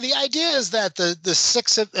 The idea is that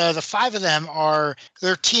the five of them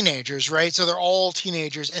they're teenagers, right? So they're all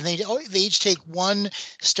teenagers, and they each take one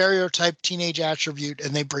stereotype teenage attribute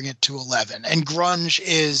and they bring it to 11. And grunge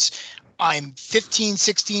is, I'm 15,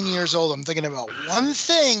 16 years old. I'm thinking about one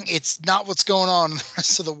thing. It's not what's going on in the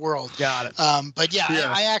rest of the world. Got it. But yeah.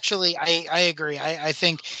 I agree. I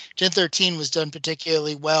think Gen 13 was done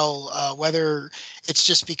particularly well, whether it's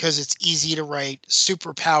just because it's easy to write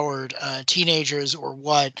super powered teenagers or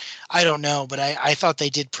what, I don't know. But I thought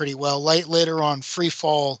they did pretty well. Later on, Free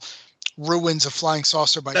Fall ruins a flying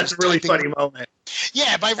saucer by that's a really funny moment.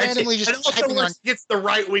 Yeah, by randomly just typing on. Gets the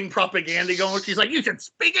right wing propaganda going. She's like, "You should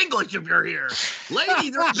speak English if you're here, lady."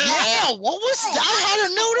 Yeah, what was that? I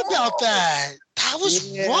had a note about that. That was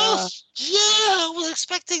rough. Yeah, I was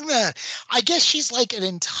expecting that. I guess she's like an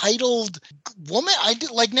entitled woman. I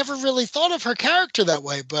never really thought of her character that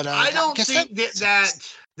way, but I don't think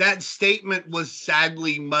that statement was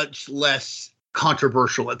sadly much less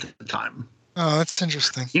controversial at the time. Oh, that's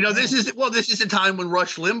interesting. This is a time when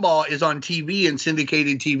Rush Limbaugh is on TV and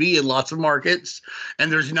syndicated TV in lots of markets,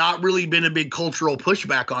 and there's not really been a big cultural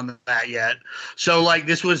pushback on that yet. So,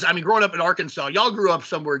 this was, growing up in Arkansas, y'all grew up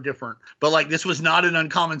somewhere different, but this was not an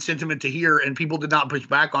uncommon sentiment to hear, and people did not push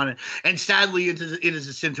back on it. And sadly, it is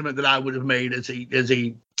a sentiment that I would have made as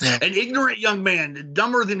an ignorant young man,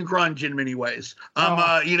 dumber than grunge in many ways.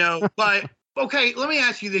 But okay, let me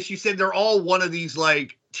ask you this: you said they're all one of these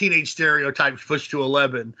teenage stereotypes pushed to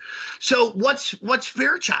 11. So what's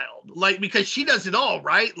Fairchild because she does it all,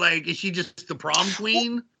 right? Is she just the prom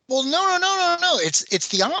queen? Well, no. It's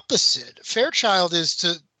the opposite. Fairchild is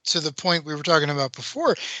to the point we were talking about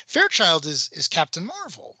before. Fairchild is Captain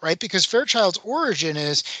Marvel, right? Because Fairchild's origin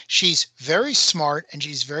is she's very smart and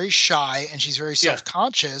she's very shy and she's very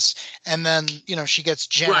self-conscious, and then she gets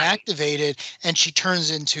gen activated and she turns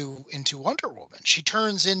into Wonder Woman. She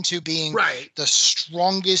turns into being the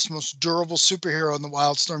strongest, most durable superhero in the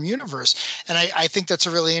Wildstorm universe. And I think that's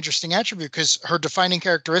a really interesting attribute because her defining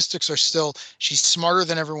characteristics are still she's smarter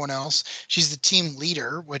than everyone else. She's the team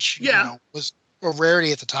leader, which was a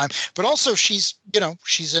rarity at the time, but also she's a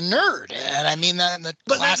nerd, and I mean that in the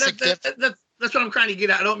classic. That's what I'm trying to get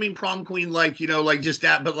at. I don't mean prom queen just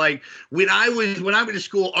that, but when I went to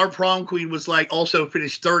school, our prom queen was also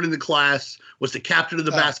finished third in the class, was the captain of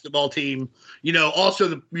the basketball team. Also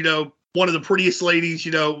the one of the prettiest ladies,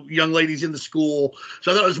 young ladies in the school.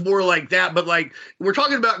 So I thought it was more like that. But we're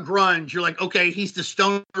talking about grunge. You're okay, he's the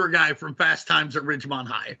stoner guy from Fast Times at Ridgemont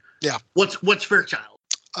High. Yeah. What's Fairchild?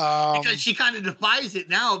 Because she kind of defies it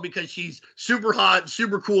now because she's super hot,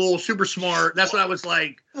 super cool, super smart. That's what I was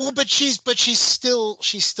like. Well, but she's still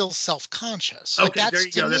self-conscious. Okay, there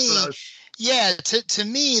you go. That's what I was. Yeah, to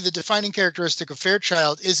me, the defining characteristic of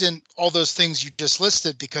Fairchild isn't all those things you just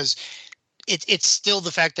listed, because it's still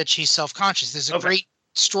the fact that she's self-conscious. There's a great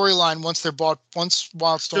storyline once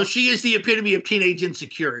Wildstorm. So she is the epitome of teenage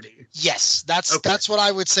insecurity. Yes, that's what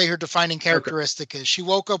I would say her defining characteristic is. She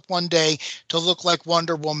woke up one day to look like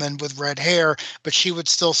Wonder Woman with red hair, but she would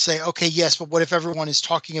still say, okay, yes, but what if everyone is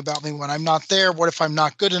talking about me when I'm not there? What if I'm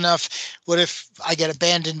not good enough? What if I get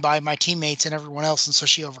abandoned by my teammates and everyone else? And so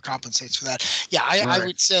she overcompensates for that. Yeah, I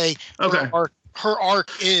would say her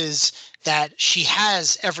arc is that she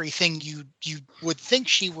has everything you would think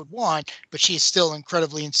she would want, but she is still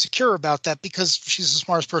incredibly insecure about that because she's the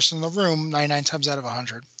smartest person in the room 99 times out of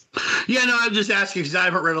 100. Yeah, no, I'm just asking because I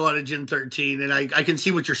haven't read a lot of Gen 13, and I can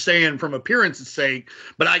see what you're saying from appearance's sake,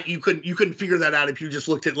 but you couldn't figure that out if you just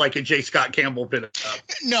looked at a J. Scott Campbell pin up.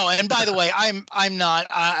 No, and by the way, I'm not.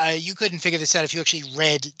 You couldn't figure this out if you actually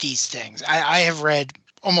read these things. I have read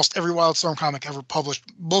almost every Wildstorm comic ever published.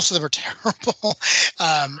 Most of them are terrible,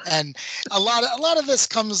 and a lot of this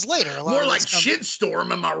comes later. More like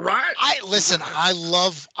shitstorm, am I right? I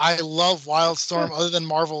love Wildstorm. Other than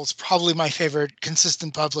Marvel, it's probably my favorite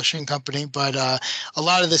consistent publishing company. But a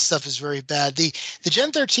lot of this stuff is very bad. The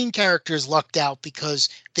Gen 13 characters lucked out because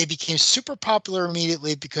they became super popular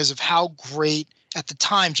immediately because of how great at the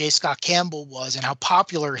time J. Scott Campbell was and how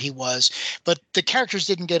popular he was, but the characters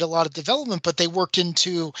didn't get a lot of development, but they worked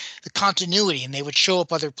into the continuity and they would show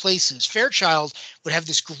up other places. Fairchild would have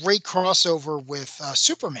this great crossover with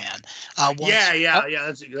Superman. That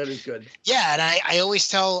is good. Yeah, and I always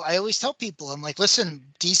tell people, I'm like, listen,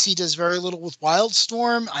 DC does very little with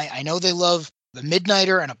Wildstorm. I know they love The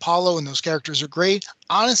Midnighter and Apollo and those characters are great.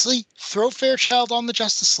 Honestly, throw Fairchild on the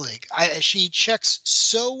Justice League. She checks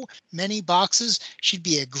so many boxes. She'd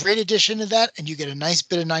be a great addition to that, and you get a nice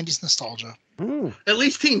bit of 90s nostalgia. At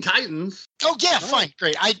least Teen Titans. Oh, yeah, fine.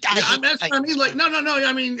 Great. I mean, like, no.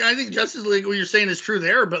 I mean, I think Justice League, what you're saying is true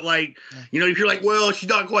there, but like, you know, if you're like, well, she's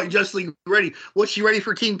not quite Justice League ready. Was she ready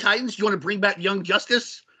for Teen Titans? You want to bring back Young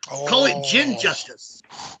Justice? Call it Gen Justice.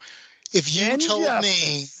 If you told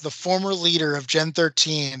me the former leader of Gen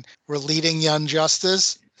 13 were leading Young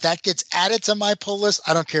Justice, that gets added to my pull list.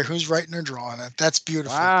 I don't care who's writing or drawing it. That's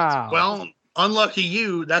beautiful. Wow. Well, unlucky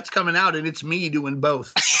you, that's coming out, and it's me doing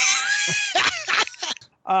both.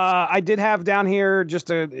 I did have down here just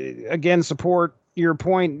to, again, support your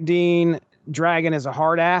point, Dean. Dragon is a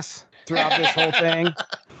hard ass throughout this whole thing.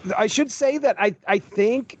 I should say that I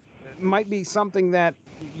think it might be something that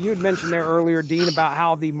you had mentioned there earlier, Dean, about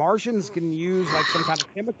how the Martians can use like some kind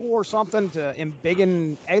of chemical or something to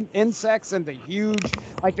embiggen insects into huge,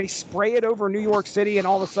 like they spray it over New York City and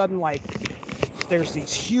all of a sudden like there's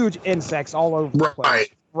these huge insects all over the place.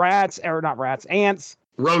 Ants.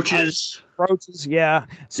 Roaches, yeah.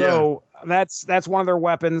 So that's one of their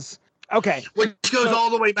weapons. Okay. Which goes all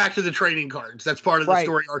the way back to the trading cards. That's part of the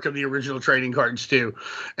story arc of the original trading cards too.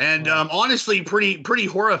 And honestly, pretty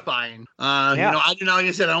horrifying. You know, like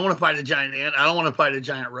I said, I don't want to fight a giant ant. I don't want to fight a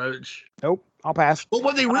giant roach. Nope. I'll pass. But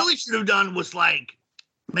what they really should have done was like,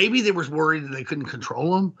 maybe they was worried that they couldn't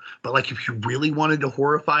control them. But like, if you really wanted to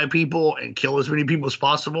horrify people and kill as many people as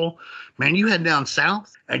possible, man, you head down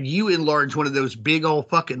south and you enlarge one of those big old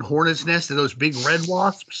fucking hornet's nests and those big red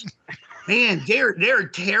wasps. Man, they're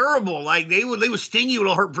terrible. Like they would sting you.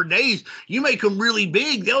 It'll hurt for days. You make them really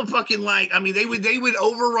big, they'll fucking like. I mean, they would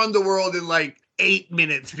overrun the world in like 8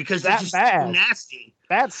 minutes because they're just so nasty.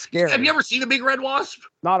 That's scary. Have you ever seen a big red wasp?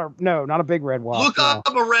 Not a big red wasp. Look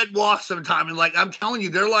up a red wasp sometime, and like I'm telling you,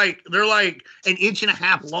 they're like an inch and a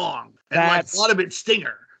half long, and like a lot of it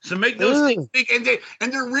stinger. So make those things big,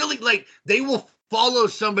 and they're really like they will follow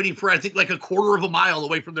somebody for I think like a quarter of a mile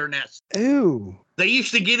away from their nest. Ooh. They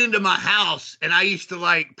used to get into my house, and I used to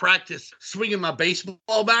like practice swinging my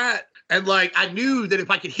baseball bat. And like I knew that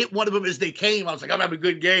if I could hit one of them as they came, I was like, I'm having a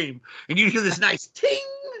good game. And you hear this nice ting.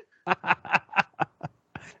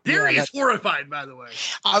 Darius horrified, by the way.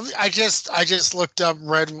 I just looked up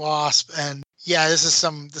red wasp, and yeah, this is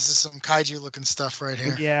some kaiju looking stuff right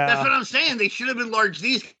here. Yeah, that's what I'm saying. They should have enlarged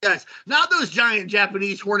these guys, not those giant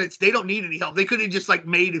Japanese hornets. They don't need any help. They could have just like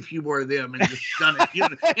made a few more of them and just done it. You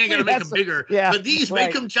ain't gotta make them bigger. Yeah, but these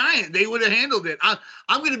make them giant. They would have handled it. I'm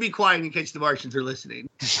going to be quiet in case the Martians are listening.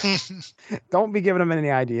 Don't be giving them any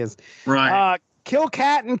ideas. Right. Kill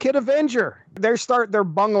Cat and Kid Avenger. They're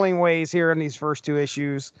bungling ways here in these first two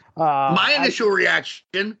issues. My initial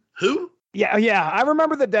reaction, who? Yeah. I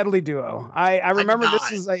remember the Deadly Duo. I remember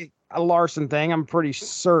this is a Larson thing. I'm pretty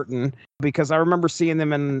certain because I remember seeing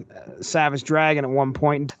them in Savage Dragon at one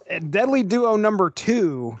point. Deadly Duo number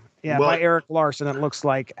 2, by Eric Larson, it looks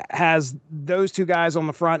like, has those two guys on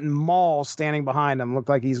the front and Maul standing behind them. Looked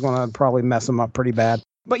like he's going to probably mess them up pretty bad.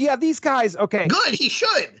 But yeah, these guys, okay. Good, he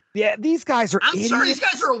should. Yeah, these guys are idiots. Sorry, these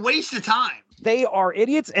guys are a waste of time. They are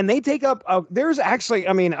idiots, and they take up, there's actually,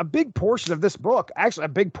 a big portion of this book, actually a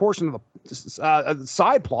big portion of the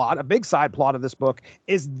side plot, a big side plot of this book,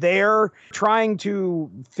 is they're trying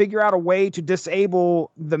to figure out a way to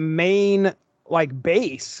disable the main,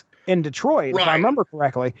 base in Detroit, if I remember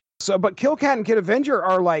correctly. So, but Kill Cat and Kid Avenger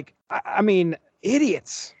are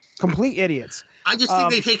idiots, complete idiots. I just think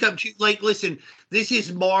they take up listen, this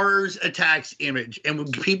is Mars Attacks Image. And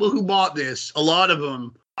when people who bought this, a lot of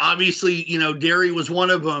them, obviously, Derry was one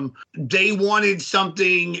of them. They wanted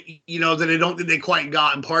something, that I don't think they quite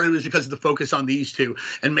got. And part of it was because of the focus on these two.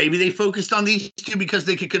 And maybe they focused on these two because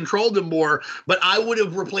they could control them more. But I would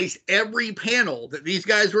have replaced every panel that these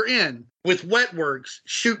guys were in with Wetworks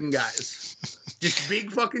shooting guys. Just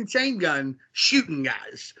big fucking chain gun shooting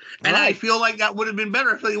guys. And I feel like that would have been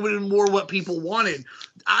better. I feel like it would have been more what people wanted.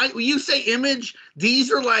 You say Image,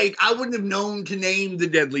 these are I wouldn't have known to name the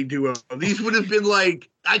Deadly Duo. These would have been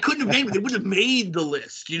I couldn't have named it. They would have made the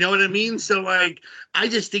list. You know what I mean? So I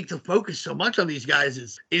just think the focus so much on these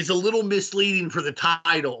guys is a little misleading for the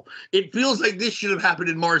title. It feels like this should have happened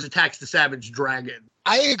in Mars Attacks the Savage Dragon.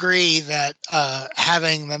 I agree that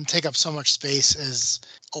having them take up so much space is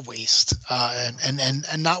a waste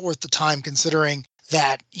and not worth the time, considering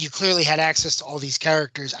that you clearly had access to all these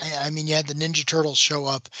characters. You had the Ninja Turtles show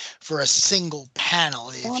up for a single panel.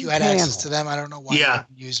 If you had access to them, I don't know why you wouldn't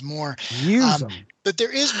use more. Use them. But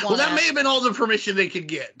there is one. Well, that may have been all the permission they could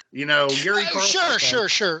get. Gary Carlson.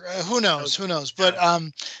 Sure. Who knows? But,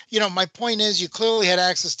 my point is you clearly had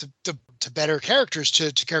access to to better characters,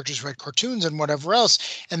 to characters who had cartoons and whatever else.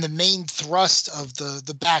 And the main thrust of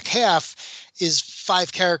the back half is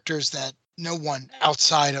 5 characters that no one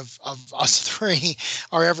outside of us 3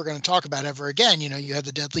 are ever going to talk about ever again. You had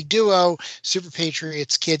the Deadly Duo, Super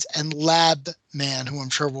Patriots Kids, and Lab Man, who I'm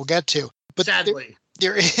sure we'll get to. But sadly,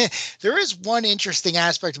 there is one interesting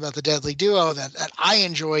aspect about the Deadly Duo that I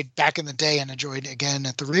enjoyed back in the day and enjoyed again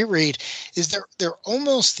at the reread, is they're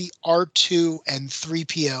almost the R2 and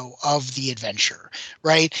 3PO of the adventure,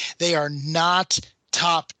 right? They are not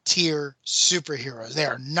top tier superheroes. They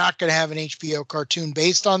are not going to have an HBO cartoon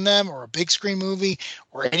based on them or a big screen movie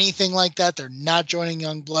or anything like that. They're not joining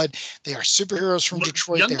Youngblood. They are superheroes from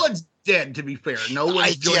Detroit. Youngblood's dead, to be fair. No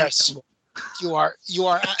one's joining. Yes. You are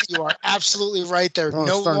absolutely right. There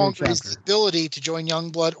no longer is the ability to join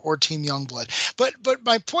Youngblood or Team Youngblood. But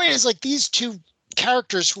my point is, like, these 2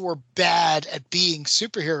 characters who are bad at being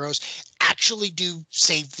superheroes actually do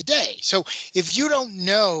save the day. So if you don't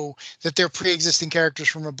know that they're pre-existing characters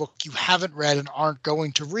from a book you haven't read and aren't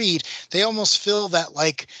going to read, they almost feel that,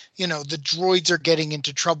 like, the droids are getting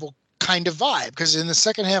into trouble kind of vibe. Because in the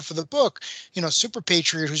second half of the book, Super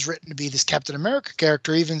Patriot, who's written to be this Captain America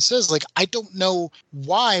character, even says, like, I don't know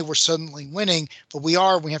why we're suddenly winning, but we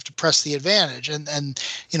have to press the advantage. And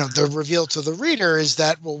the reveal to the reader is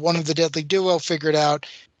that, well, one of the Deadly Duo figured out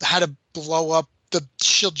how to blow up the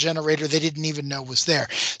shield generator they didn't even know was there.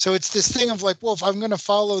 So it's this thing of, like, well, if I'm going to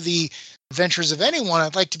follow the adventures of anyone,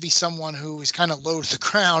 I'd like to be someone who is kind of low to the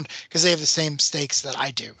ground because they have the same stakes that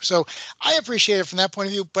I do. So I appreciate it from that point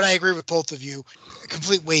of view, but I agree with both of you. A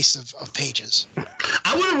complete waste of pages.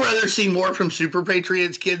 I would have rather seen more from Super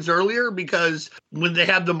Patriots Kids earlier, because when they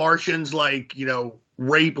have the Martians, like,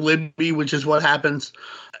 rape Libby, which is what happens,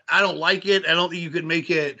 I don't like it. I don't think you could make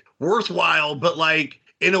it worthwhile, but, like,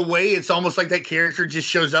 in a way, it's almost like that character just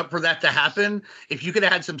shows up for that to happen. If you could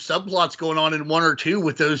have had some subplots going on in 1 or 2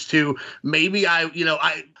 with those 2, maybe I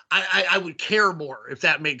would care more, if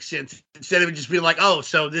that makes sense. Instead of it just being like, oh,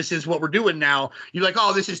 so this is what we're doing now. You're like,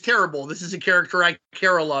 oh, this is terrible. This is a character I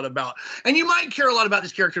care a lot about. And you might care a lot about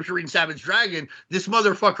this character if you're reading Savage Dragon. This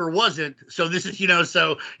motherfucker wasn't. So this is,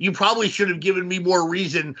 so you probably should have given me more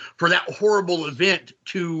reason for that horrible event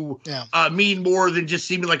to mean more than just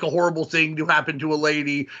seeming like a horrible thing to happen to a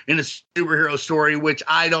lady in a superhero story, which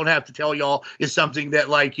I don't have to tell y'all is something that,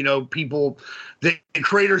 like, people, the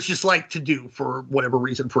creators just like to do for whatever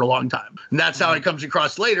reason for a long time. And that's how it comes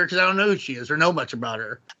across later, because I don't know who she is or know much about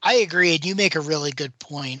her. I agree, and you make a really good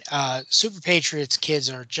point. Super Patriots Kids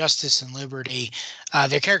are Justice and Liberty.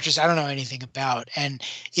 They're characters I don't know anything about. And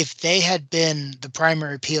if they had been the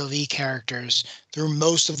primary POV characters through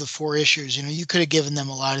most of the 4 issues, you could have given them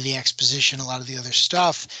a lot of the exposition, a lot of the other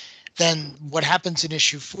stuff. Then what happens in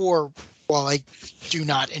issue 4, while I do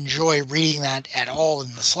not enjoy reading that at all in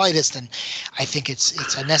the slightest, and I think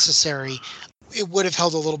it's unnecessary, it would have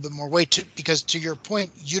held a little bit more weight because, to your point,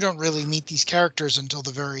 you don't really meet these characters until the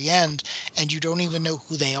very end, and you don't even know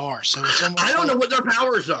who they are. So it's almost I don't know what their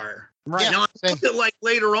powers are. Right. Now, like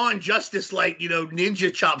later on, Justice, like,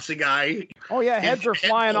 ninja chops a guy. Oh yeah, heads are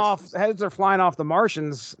flying off the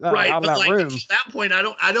Martians right, out of but, that like, room. at that point, I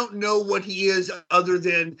don't know what he is, other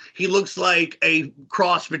than he looks like a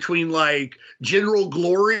cross between, like, General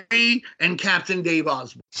Glory and Captain Dave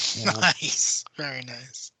Osborne. Yeah. Nice, very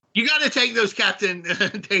nice. You got to take those Captain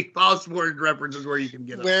Dave Osborne references where you can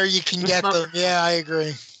get them. Where you can get them. Yeah, I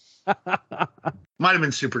agree. Might have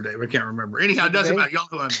been Super Dave. I can't remember. Anyhow, it doesn't matter. Y'all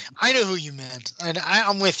know who I mean. I know who you meant. And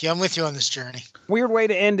I'm with you. I'm with you on this journey. Weird way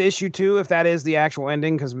to end issue 2, if that is the actual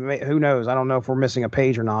ending, because who knows? I don't know if we're missing a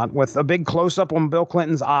page or not. With a big close-up on Bill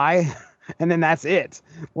Clinton's eye, and then that's it.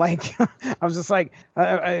 Like, I was just like,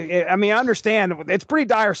 I mean, I understand. It's a pretty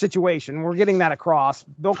dire situation. We're getting that across.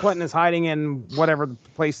 Bill Clinton is hiding in whatever the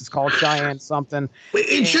place is called, Cheyenne something.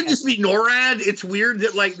 It should just be NORAD. It's weird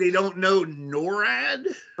that, like, they don't know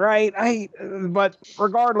NORAD. Right. But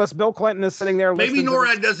regardless, Bill Clinton is sitting there. Maybe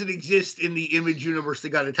NORAD doesn't exist in the Image universe that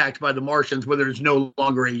got attacked by the Martians, where there's no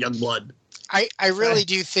longer a young blood. I really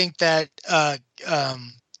do think that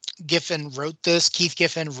Keith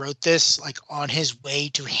Giffen wrote this like on his way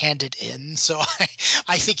to hand it in. So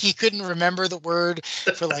I think he couldn't remember the word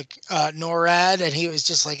for like NORAD, and he was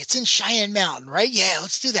just like, it's in Cheyenne Mountain, right? Yeah,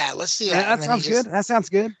 let's do that. Yeah, that sounds good. That sounds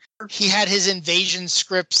good. He had his invasion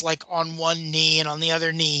scripts like on one knee, and on the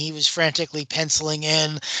other knee he was frantically penciling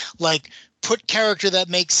in like, put character that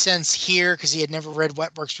makes sense here, because he had never read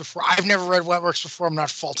Wetworks before. I've never read Wetworks before. I'm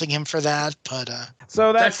not faulting him for that, but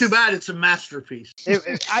so that's too bad. It's a masterpiece.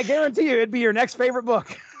 I guarantee you, it'd be your next favorite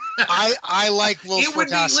book. I like Will. It would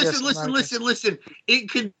be listen. It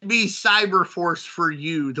could be Cyberforce for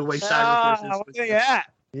you, the way Cyberforce is. Yeah.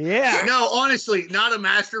 Yeah. No, honestly, not a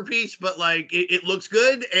masterpiece, but like it looks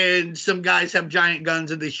good, and some guys have giant guns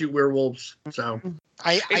and they shoot werewolves. So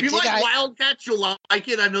if you like Wildcats, you'll like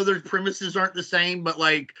it. I know their premises aren't the same, but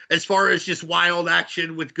like as far as just wild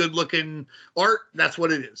action with good looking art, that's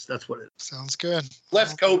what it is. That's what it is. Sounds good.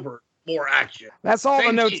 Less covert, more action. That's all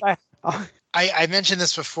Same the notes team. I I mentioned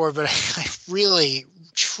this before, but I really,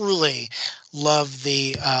 truly love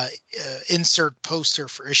the insert poster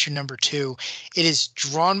for issue number 2. It is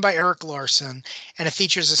drawn by Eric Larson, and it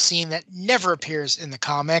features a scene that never appears in the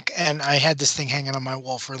comic. And I had this thing hanging on my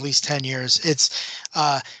wall for at least 10 years. It's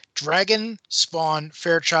Dragon, Spawn,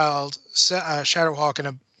 Fairchild, Shadowhawk,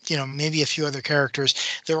 and maybe a few other characters.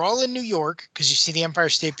 They're all in New York because you see the Empire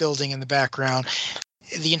State Building in the background.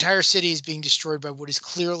 The entire city is being destroyed by what is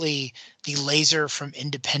clearly the laser from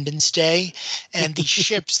Independence Day, and the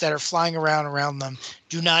ships that are flying around them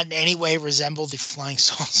do not in any way resemble the flying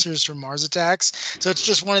saucers from Mars Attacks. So it's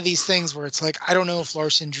just one of these things where it's like, I don't know if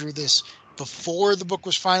Larson drew this before the book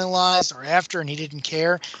was finalized or after, and he didn't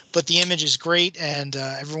care, but the image is great, and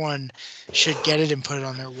everyone should get it and put it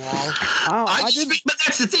on their wall. But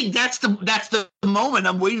that's the thing. That's the moment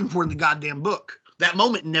I'm waiting for in the goddamn book. That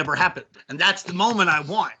moment never happened, and that's the moment I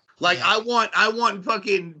want. Like, yeah. I want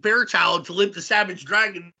fucking Fairchild to lift the Savage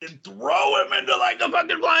Dragon and throw him into like a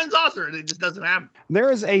fucking flying saucer, and it just doesn't happen.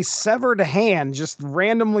 There is a severed hand just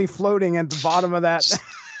randomly floating at the bottom of that.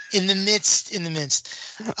 In the midst. That's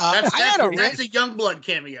a Youngblood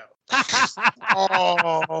cameo. That's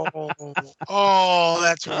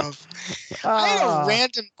rough. I had a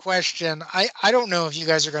random question. I don't know if you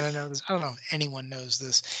guys are going to know this. I don't know if anyone knows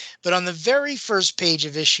this. But on the very first page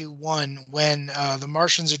of issue 1, when the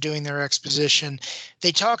Martians are doing their exposition,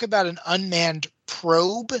 they talk about an unmanned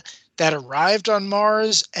probe that arrived on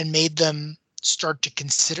Mars and made them start to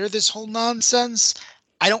consider this whole nonsense.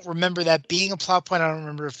 I don't remember that being a plot point. I don't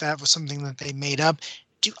remember if that was something that they made up.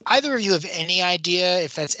 Do either of you have any idea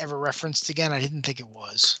if that's ever referenced again? I didn't think it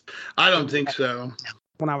was. I don't think so.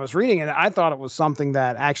 When I was reading it, I thought it was something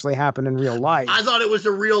that actually happened in real life. I thought it was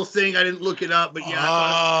a real thing. I didn't look it up, but yeah.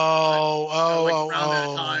 Around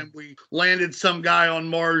that time, we landed some guy on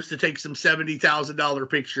Mars to take some $70,000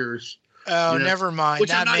 pictures. Oh, never mind.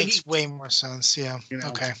 That makes way more sense. Yeah.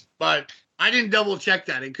 Okay. But I didn't double check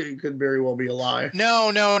that. It could very well be a lie. No.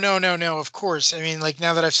 Of course. I mean, like,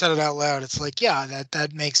 now that I've said it out loud, it's like, yeah,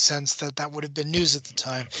 that makes sense that would have been news at the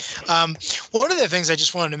time. One of the things I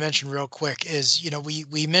just wanted to mention real quick is,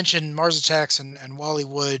 we mentioned Mars Attacks and Wally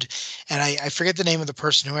Wood, and I forget the name of the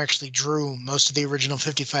person who actually drew most of the original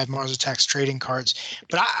 55 Mars Attacks trading cards,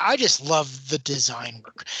 but I just love the design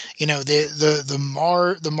work.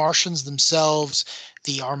 The Martians themselves,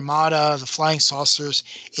 the Armada, the flying saucers,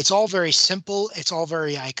 it's all very simple, it's all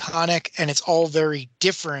very iconic, and it's all very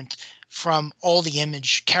different from all the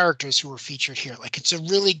Image characters who were featured here. Like, it's a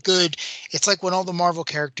really good, it's like when all the Marvel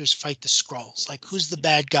characters fight the Skrulls. Like, who's the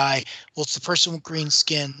bad guy? Well, it's the person with green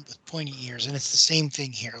skin with pointy ears, and it's the same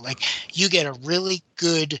thing here. Like, you get a really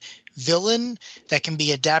good villain that can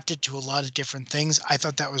be adapted to a lot of different things. I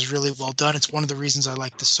thought that was really well done. It's one of the reasons I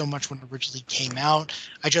liked this so much when it originally came out.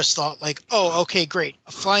 I just thought, like, oh, okay, great.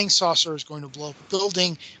 A flying saucer is going to blow up a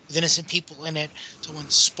building with innocent people in it. So when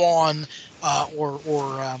Spawn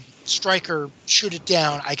or Stryker shoot it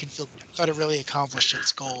down, I thought it really accomplished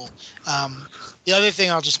its goal. The other thing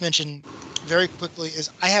I'll just mention very quickly is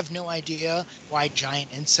I have no idea why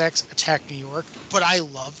giant insects attack New York, but I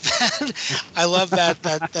love that. I love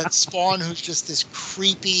that Spawn, who's just this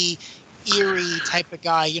creepy, eerie type of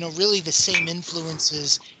guy, really the same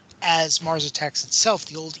influences as Mars Attacks itself,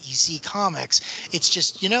 the old EC comics. It's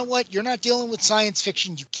just, you know what? You're not dealing with science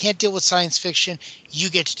fiction. You can't deal with science fiction.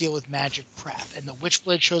 You get to deal with magic crap. And the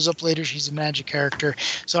Witchblade shows up later. She's a magic character.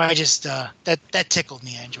 So I just, that tickled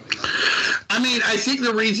me. I enjoyed that. I mean, I think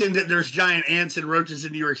the reason that there's giant ants and roaches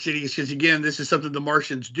in New York City is because, again, this is something the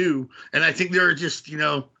Martians do. And I think there are just,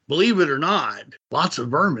 believe it or not, lots of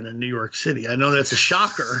vermin in New York City. I know that's a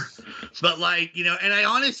shocker, but and I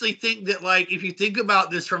honestly think that, if you think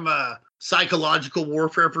about this from a psychological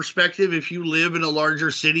warfare perspective, if you live in a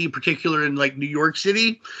larger city, particularly in New York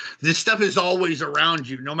City, this stuff is always around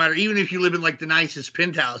you, no matter, even if you live in the nicest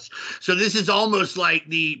penthouse. So this is almost like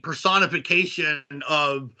the personification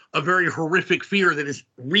of a very horrific fear that is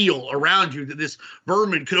real around you, that this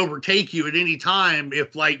vermin could overtake you at any time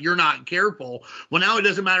if you're not careful. Well, now it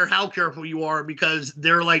doesn't matter how careful you are because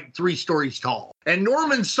they're 3 stories tall. And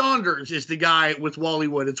Norman Saunders is the guy with Wally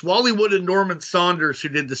Wood. It's Wally Wood and Norman Saunders who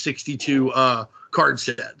did the 62 card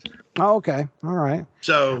set. Oh, okay. All right.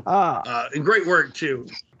 So, and great work too.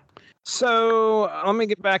 So let me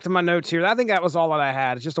get back to my notes here. I think that was all that I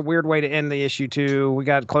had. It's just a weird way to end the issue too. We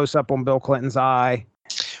got close up on Bill Clinton's eye.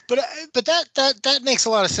 But that makes a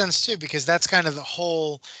lot of sense too, because that's kind of the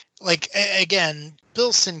whole, like, again,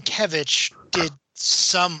 Bill Sienkiewicz did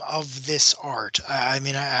some of this art. I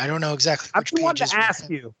mean, I don't know exactly which I wanted to ask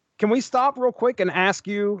you, can we stop real quick and ask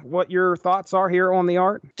you what your thoughts are here on the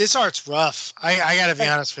art? This art's rough. I got to be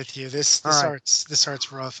honest with you. This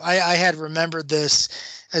art's rough. I had remembered this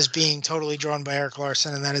as being totally drawn by Eric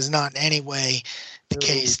Larson, and that is not in any way the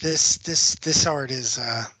case. This art is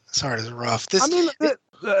rough.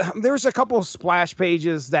 There's a couple of splash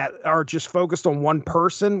pages that are just focused on one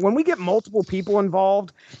person. When we get multiple people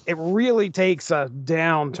involved, it really takes a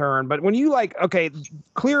downturn. But when you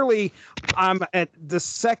clearly I'm at the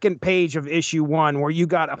second page of issue 1 where you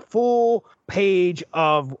got a full page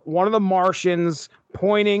of one of the Martians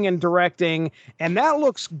pointing and directing, and that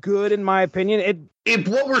looks good in my opinion. If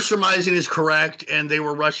what we're surmising is correct and they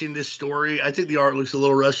were rushing this story, I think the art looks a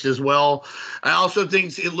little rushed as well. I also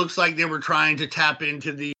think it looks like they were trying to tap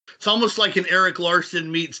into it's almost like an Eric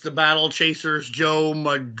Larson meets the Battle Chasers Joe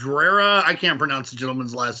Madureira. I can't pronounce the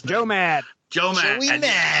gentleman's last name. Joey Mad. Joey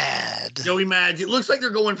Mad. It looks like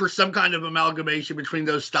they're going for some kind of amalgamation between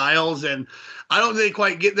those styles, and I don't think they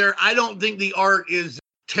quite get there. I don't think the art is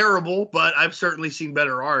terrible, but I've certainly seen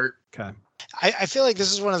better art. Okay. I feel like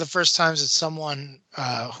this is one of the first times that someone,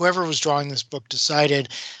 whoever was drawing this book, decided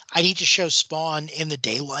I need to show Spawn in the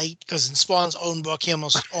daylight, because in Spawn's own book, he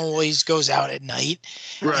almost always goes out at night.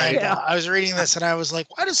 Right. And, I was reading this and I was like,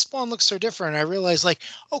 why does Spawn look so different? And I realized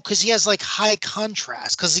because he has high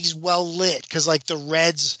contrast, because he's well lit, because the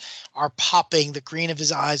reds are popping, the green of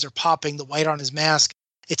his eyes are popping, the white on his mask.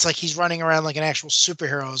 It's like he's running around like an actual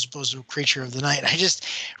superhero as opposed to a creature of the night. I just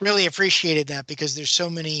really appreciated that, because there's so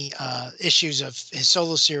many issues of his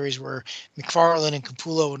solo series where McFarlane and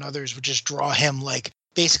Capullo and others would just draw him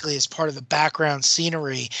basically as part of the background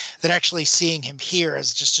scenery, that actually seeing him here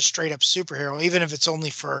as just a straight up superhero, even if it's only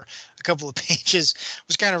for a couple of pages,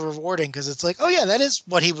 was kind of rewarding, because it's oh yeah, that is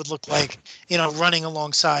what he would look like, running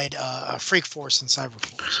alongside Freak Force and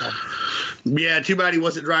Cyberforce. So. Yeah, too bad he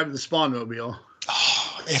wasn't driving the Spawnmobile.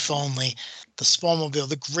 Oh, if only. The Spawnmobile,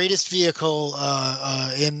 the greatest vehicle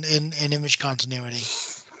in Image continuity.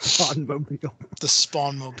 Spawnmobile. The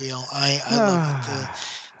Spawnmobile. I love it.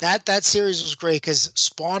 That series was great, because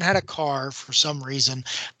Spawn had a car for some reason,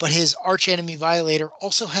 but his arch enemy Violator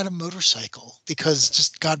also had a motorcycle, because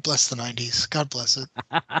just God bless the 90s. God bless it.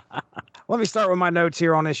 Let me start with my notes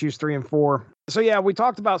here on issues 3 and 4. So yeah, we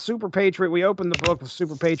talked about Super Patriot. We opened the book with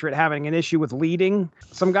Super Patriot having an issue with leading.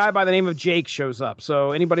 Some guy by the name of Jake shows up.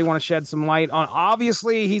 So anybody want to shed some light on?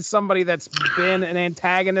 Obviously, he's somebody that's been an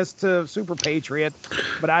antagonist to Super Patriot,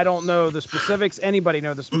 but I don't know the specifics. Anybody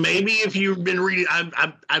know the specifics? Maybe if you've been reading,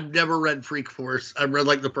 I've never read Freak Force. I've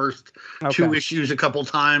read the first 2 issues a couple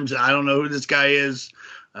times. I don't know who this guy is.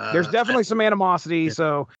 There's definitely some animosity. Yeah.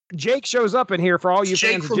 So Jake shows up in here for all you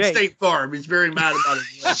fans of Jake. Jake from State Farm. He's very mad about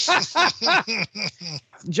it.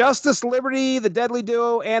 Justice, Liberty, the Deadly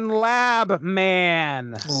Duo, and Lab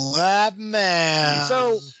Man. So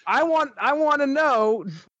I want to know,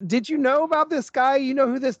 did you know about this guy? You know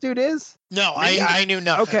who this dude is? No, I knew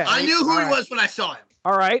nothing. Okay. I knew who he was when I saw him.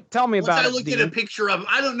 All right, tell me about it. Once I looked at a picture of him,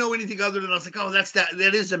 I don't know anything other than I was like, oh,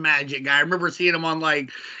 that is a Magic guy. I remember seeing him on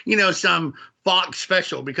some Fox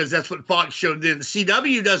special, because that's what Fox showed then. The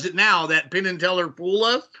CW does it now, that Penn and Teller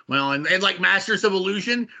Pula. Well, and Masters of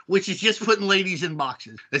Illusion, which is just putting ladies in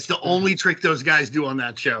boxes. That's the only trick those guys do on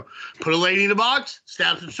that show. Put a lady in a box,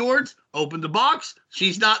 stab some swords, open the box,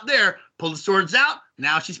 she's not there, pull the swords out,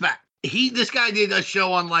 now she's back. This guy did a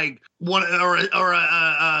show on one or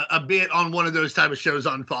a bit on one of those type of shows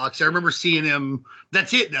on Fox. I remember seeing him.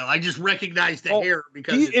 That's it though. I just recognized the hair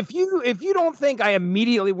because if you don't think I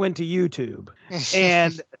immediately went to YouTube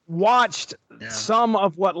and watched some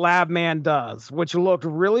of what Lab Man does, which looked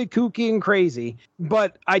really kooky and crazy,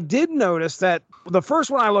 but I did notice that the first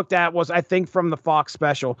one I looked at was, I think, from the Fox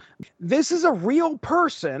special. This is a real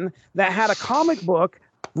person that had a comic book.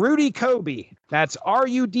 Rudy Kobe. That's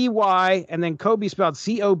Rudy, and then Kobe spelled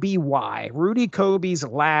Coby. Rudy Kobe's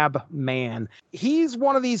Lab Man. He's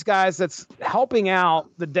one of these guys that's helping out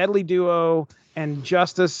the Deadly Duo and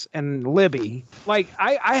Justice and Libby.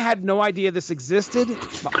 I had no idea this existed.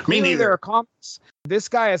 Me neither. There are comics. This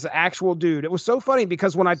guy is an actual dude. It was so funny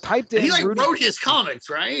because when I typed in, he like wrote his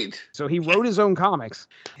comics, right? So he wrote his own comics.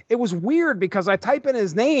 It was weird because I type in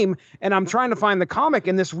his name and I'm trying to find the comic,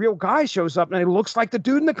 and this real guy shows up and he looks like the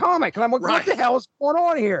dude in the comic, and I'm like, what the hell is going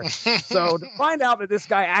on here? So to find out that this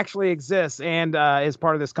guy actually exists and is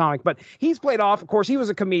part of this comic, but he's played off. Of course, he was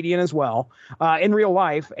a comedian as well in real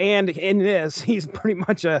life, and in this, he's pretty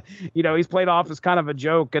much he's played off as kind of a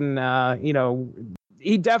joke, and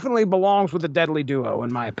he definitely belongs with the Deadly Duo,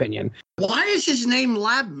 in my opinion. Why is his name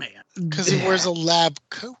Lab Man? Because he wears a lab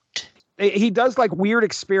coat. He does like weird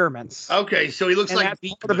experiments. Okay, so he looks like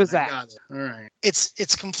that's part of his act. All right.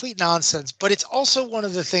 It's complete nonsense, but it's also one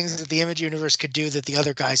of the things that the Image universe could do that the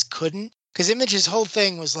other guys couldn't. Because Image's whole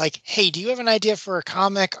thing was like, hey, do you have an idea for a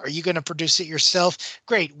comic? Are you going to produce it yourself?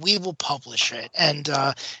 Great, we will publish it. And,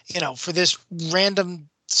 for this random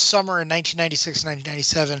summer in 1996,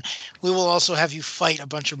 1997, we will also have you fight a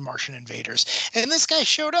bunch of Martian invaders. And this guy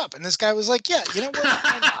showed up, and this guy was like, yeah, you know what?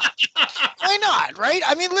 Why not? Why not, right?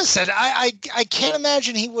 I mean, listen, I can't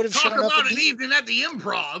imagine he would have shown up. Talk about an evening at the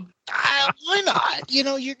Improv. Why not?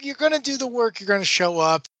 You're going to do the work. You're going to show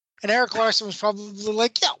up. And Eric Larson was probably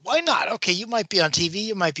like, yeah, why not? Okay, you might be on TV.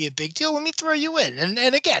 You might be a big deal. Let me throw you in. And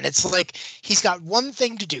again, it's like he's got one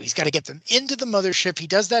thing to do. He's got to get them into the mothership. He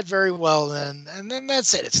does that very well. And then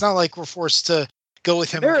that's it. It's not like we're forced to go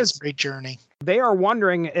with him on this great journey. They are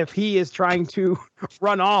wondering if he is trying to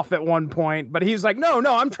run off at one point, but he's like, no,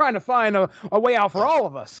 I'm trying to find a way out for all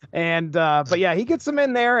of us. And but yeah, he gets them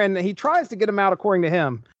in there, and he tries to get them out according to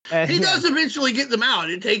him. He does eventually get them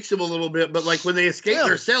out. It takes him a little bit, but like when they escape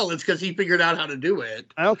their cell, it's because he figured out how to do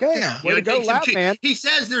it. Okay, way to go, Lab Man. He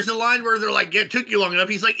says there's a line where they're like, "It took you long enough."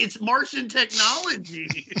 He's like, "It's Martian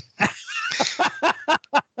technology."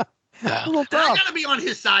 I gotta be on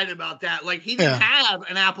his side about that. Like, he didn't have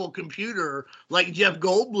an Apple computer like Jeff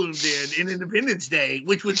Goldblum did in Independence Day,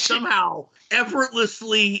 which would somehow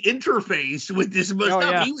effortlessly interface with this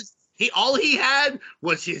stuff. Yeah. All he had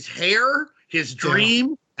was his hair, his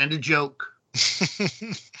dream, and a joke.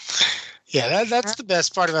 Yeah, that's the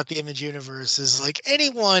best part about the Image universe is like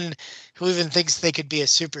anyone who even thinks they could be a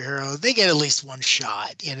superhero, they get at least one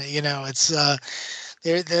shot. It's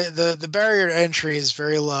the barrier to entry is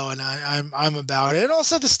very low, and I'm about it. And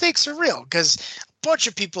also the stakes are real because a bunch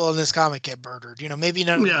of people in this comic get murdered. Maybe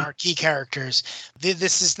none of the marquee characters.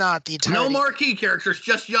 This is not the entire. No marquee characters,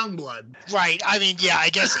 just Youngblood. Right. I mean, yeah, I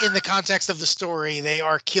guess in the context of the story, they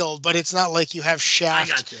are killed, but it's not like you have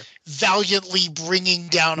Shaft valiantly bringing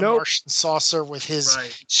down a Martian saucer with his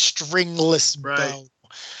stringless bow.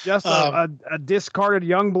 Just a discarded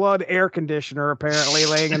Youngblood air conditioner apparently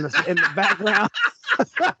laying in the background.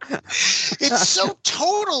 It's so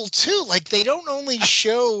total too. Like they don't only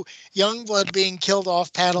show Youngblood being killed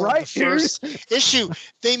off panel in the first issue.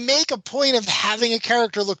 They make a point of having a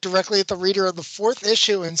character look directly at the reader of the fourth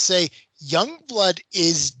issue and say, Youngblood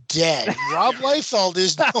is dead. Rob Liefeld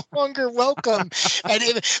is no longer welcome.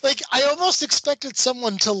 And I almost expected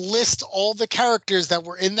someone to list all the characters that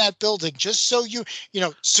were in that building, just so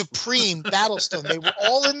Supreme, Battlestone, they were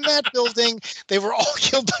all in that building. They were all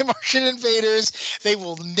killed by Martian invaders. They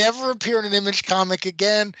will never appear in an Image comic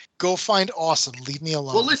again. Go find Awesome. Leave me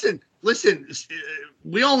alone. Well, listen.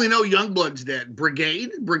 We only know Youngblood's dead.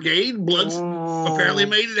 Brigade, Blood's apparently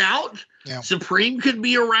made it out. Yeah. Supreme could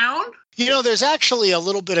be around. There's actually a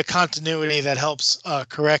little bit of continuity that helps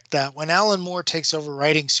correct that. When Alan Moore takes over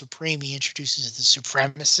writing Supreme, he introduces the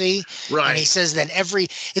Supremacy. Right. And he says that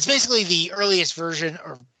it's basically the earliest version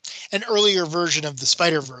or an earlier version of the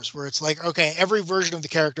Spider-Verse, where it's like, okay, every version of the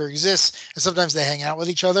character exists, and sometimes they hang out with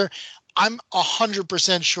each other. I'm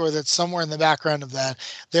 100% sure that somewhere in the background of that,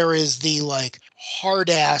 there is the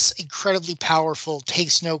hard-ass, incredibly powerful,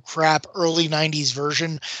 takes no crap early 90s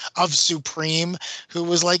version of Supreme, who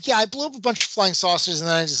was like, yeah, I blew up a bunch of flying saucers and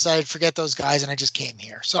then I decided forget those guys and I just came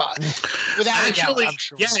here. So without actually, I'm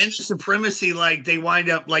sure in Supremacy, they wind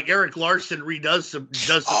up Eric Larson does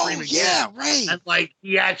Supreme again. Yeah, right. And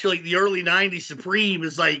he actually, the early 90s Supreme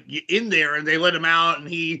is in there and they let him out and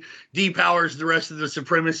he depowers the rest of the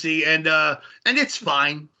Supremacy and it's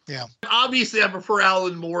fine. Yeah. Obviously, I prefer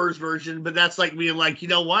Alan Moore's version, but that's like being you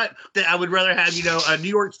know what? I would rather have, a New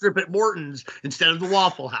York strip at Morton's instead of the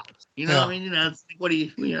Waffle House. I mean? It's what do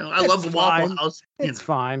you, I love the Waffle House. It's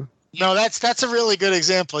fine. No, that's a really good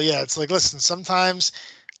example. Yeah. It's listen, sometimes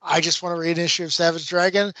I just want to read an issue of Savage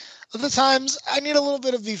Dragon. Other times I need a little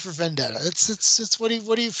bit of V for Vendetta. It's what do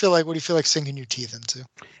you feel like? What do you feel like sinking your teeth into?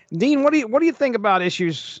 Dean, what do you think about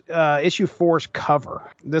issue 4's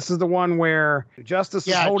cover? This is the one where Justice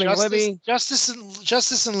is holding Libby. Justice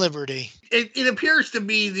and Liberty. It appears to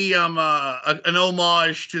be the an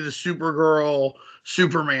homage to the Supergirl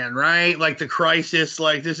Superman, right? Like the Crisis,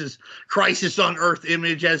 like this is Crisis on Earth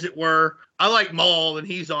image, as it were. I like Maul, and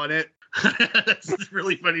he's on it. That's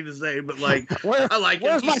really funny to say, but like, I like him.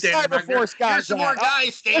 Where's He's my standing back there. Cyberforce guy? There's some more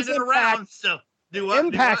guys standing around. So do what?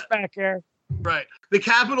 Impact's back there. Right. The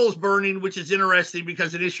Capitol's burning, which is interesting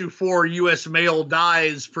because in issue 4, U.S. mail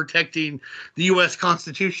dies protecting the U.S.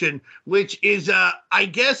 Constitution, which is, I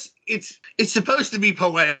guess it's supposed to be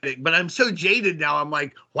poetic, but I'm so jaded now. I'm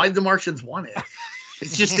like, why did the Martians want it?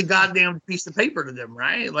 It's just a goddamn piece of paper to them,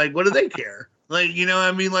 right? Like, what do they care? Like, you know,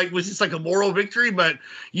 I mean, like, was this like a moral victory? But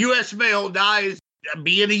U.S. mail dies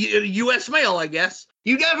being a U.S. mail, I guess.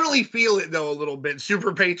 You definitely feel it, though, a little bit.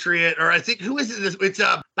 Super Patriot, or I think, who is it? It's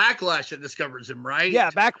Backlash that discovers him, right? Yeah,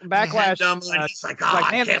 Backlash. And he's like, I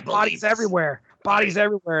can't believe bodies this. everywhere. Bodies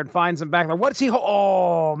everywhere, and finds him back. Like, what's he?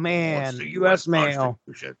 Oh, man. The U.S. mail.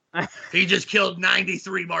 He just killed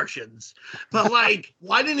 93 Martians. But, like,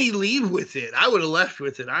 why didn't he leave with it? I would have left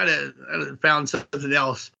with it. I'd have found something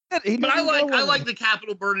else. But I like the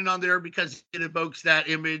Capitol burning on there because it evokes that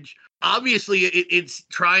image. Obviously, it's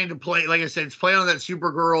trying to play, like I said, it's playing on that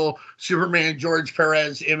Supergirl, Superman, George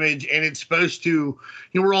Perez image, and it's supposed to,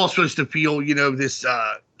 we're all supposed to feel, this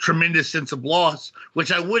tremendous sense of loss,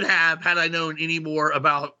 which I would have had I known any more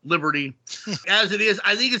about Liberty. As it is,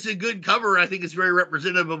 I think it's a good cover. I think it's very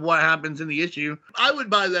representative of what happens in the issue. I would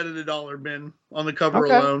buy that at $1, Ben, on the cover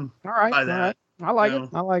alone. All right. Buy that. All right.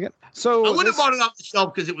 I like it. So I would have bought it off the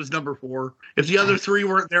shelf because it was number 4. If the other 3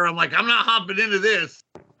 weren't there, I'm like, I'm not hopping into this.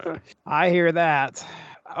 I hear that.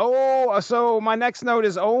 Oh, so my next note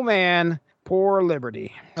is, oh man, poor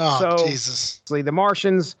Liberty. Oh, so, Jesus. The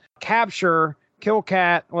Martians capture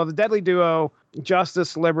Killcat, the deadly duo,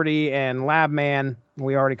 Justice, Liberty, and Labman.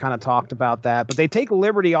 We already kind of talked about that, but they take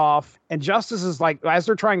Liberty off, and Justice is like, as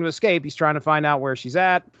they're trying to escape, he's trying to find out where she's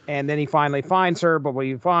at, and then he finally finds her, but what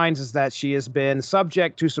he finds is that she has been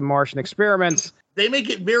subject to some Martian experiments. They make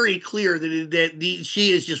it very clear that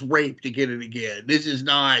she is just raped again and again. This is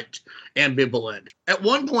not ambivalent. At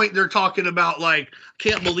one point, they're talking about, like,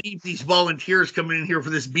 can't believe these volunteers coming in here for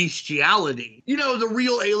this bestiality. The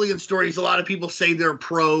real alien stories, a lot of people say they're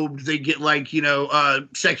probed. They get, like,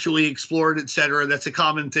 sexually explored, etc. That's a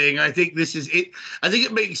common thing. I think this is it. I think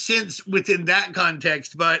it makes sense within that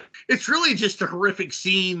context, but it's really just a horrific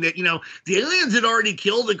scene that, the aliens had already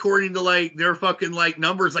killed, according to, like, their fucking, like,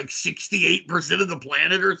 numbers, like 68% of the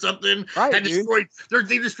planet or something. Right, and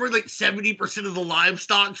they destroyed like 70% of the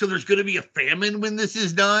livestock, so there's going to be a famine when this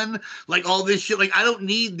is done. Like, all this shit. Like, I don't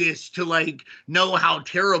need this to, like, know how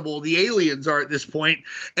terrible the aliens are at this point.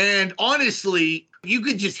 And honestly, you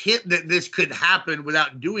could just hint that this could happen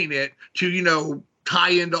without doing it to,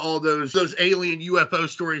 tie into all those alien UFO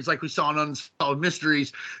stories like we saw in Unsolved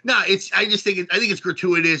Mysteries. No, I think it's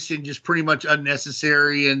gratuitous and just pretty much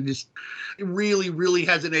unnecessary, and just it really, really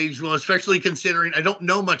hasn't aged well, especially considering I don't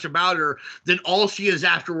know much about her. Then all she is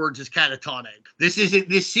afterwards is catatonic.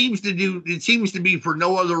 It seems to be for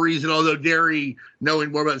no other reason, although Derry,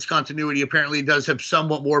 knowing more about its continuity, apparently does have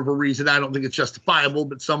somewhat more of a reason. I don't think it's justifiable,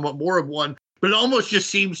 but somewhat more of one. But it almost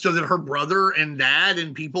just seems so that her brother and dad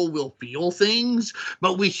and people will feel things,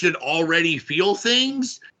 but we should already feel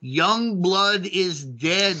things. Young blood is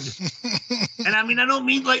dead. And I mean, I don't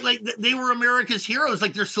mean like they were America's heroes.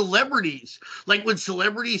 Like, they're celebrities. Like, when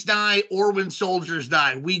celebrities die or when soldiers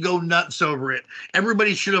die, we go nuts over it.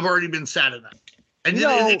 Everybody should have already been sad enough. And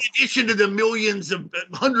then in addition to the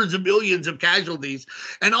hundreds of millions of casualties,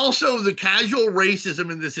 and also the casual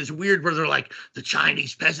racism in this is weird, where they're like, the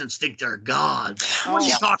Chinese peasants think they're gods. What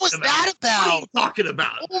was that about? What are you talking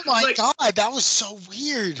about? Oh my God, that was so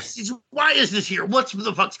weird. Why is this here? What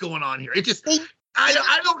the fuck's going on here? It just...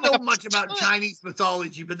 I don't know much about Chinese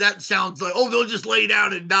mythology, but that sounds like, they'll just lay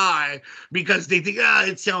down and die because they think,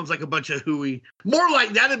 it sounds like a bunch of hooey. More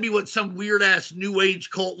like that'd be what some weird-ass New Age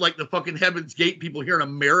cult like the fucking Heaven's Gate people here in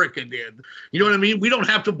America did. You know what I mean? We don't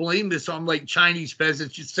have to blame this on, like, Chinese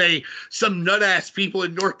peasants. Just say some nut-ass people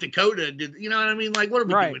in North Dakota did. You know what I mean? Like, what are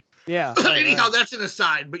we doing? Yeah. Anyhow, that's an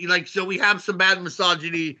aside. But, so we have some bad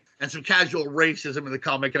misogyny and some casual racism in the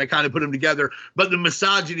comic, and I kind of put them together. But the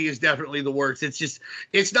misogyny is definitely the worst.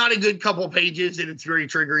 It's not a good couple pages, and it's very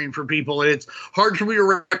triggering for people. And it's hard for me to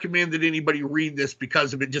recommend that anybody read this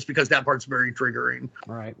because of it, just because that part's very triggering.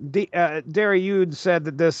 All right. Derry, you'd said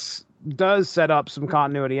that this does set up some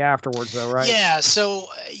continuity afterwards, though, right? Yeah, so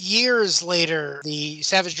years later, the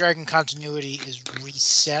Savage Dragon continuity is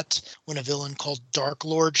reset when a villain called Dark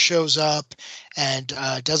Lord shows up, and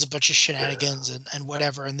does a bunch of shenanigans and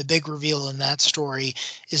whatever. And the big reveal in that story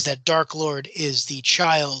is that Dark Lord is the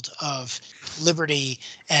child of Liberty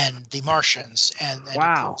and the Martians, and it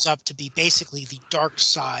grows up to be basically the dark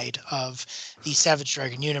side of the Savage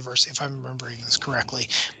Dragon universe, if I'm remembering this correctly.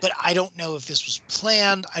 But I don't know if this was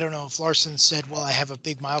planned. I don't know if Larson said, well, I have a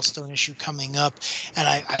big milestone issue coming up and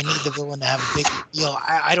I need the villain to have a big deal.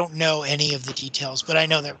 I don't know any of the details, but I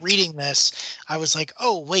know that reading this, I was like,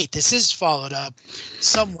 oh, wait, this is followed up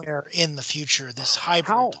somewhere in the future. This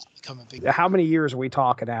hybrid has become a big deal. How many years are we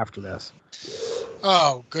talking after this?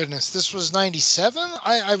 Oh, goodness. This was 97?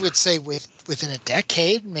 I would say within a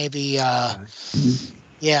decade, maybe.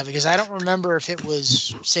 Yeah, because I don't remember if it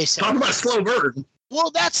was, say, talking about slow burn.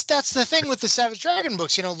 Well, that's the thing with the Savage Dragon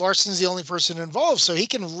books. Larson's the only person involved, so he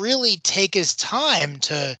can really take his time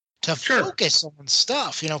to focus on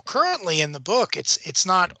stuff. Currently in the book, it's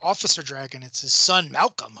not Officer Dragon, it's his son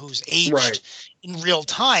Malcolm, who's aged in real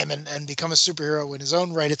time and become a superhero in his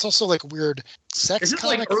own right. It's also like a weird sex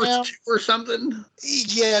comic like Earth now 2 or something.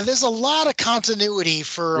 Yeah, there's a lot of continuity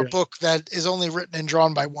for a book that is only written and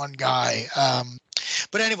drawn by one guy.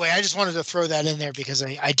 But anyway, I just wanted to throw that in there because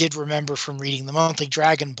I did remember from reading the Monthly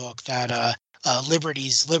Dragon book that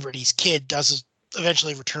Liberty's kid does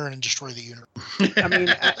eventually return and destroy the universe.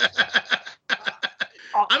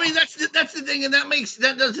 I mean, that's the thing, and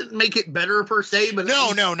that doesn't make it better per se. But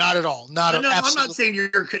no, not at all. I'm not saying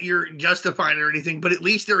you're justifying it or anything, but at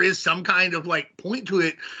least there is some kind of like point to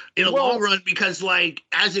it in a long run, because like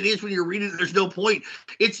as it is when you're reading it, there's no point.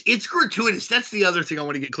 It's gratuitous. That's the other thing I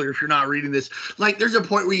want to get clear. If you're not reading this, like there's a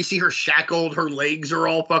point where you see her shackled, her legs are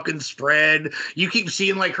all fucking spread. You keep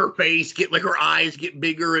seeing like her face get, like her eyes get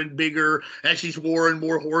bigger and bigger as she's more and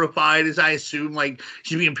more horrified, as I assume like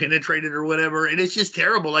she's being penetrated or whatever, and it's just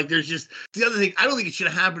terrible. Like there's just the other thing. I don't think it should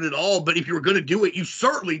have happened at all. But if you were going to do it, you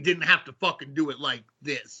certainly didn't have to fucking do it like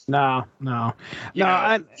this. No.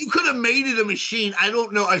 You could have made it a machine. I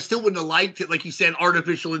don't know. I still wouldn't have liked it. Like you said,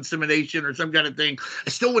 artificial insemination or some kind of thing. I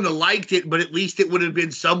still wouldn't have liked it, but at least it would have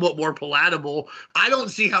been somewhat more palatable. I don't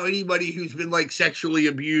see how anybody who's been like sexually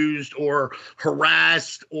abused or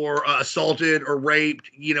harassed or assaulted or raped,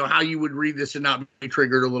 how you would read this and not be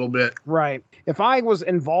triggered a little bit. Right. If I was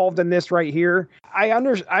involved in this right here,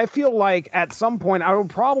 I feel like at some point I would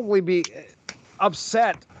probably be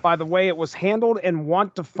upset by the way it was handled and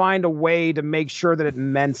want to find a way to make sure that it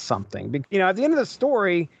meant something. At the end of the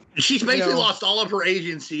story, she's basically lost all of her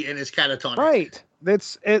agency and is catatonic. Right.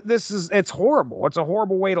 It's horrible. It's a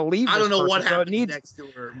horrible way to leave. I don't know what happens next to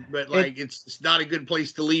her, but it's not a good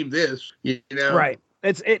place to leave this. Right.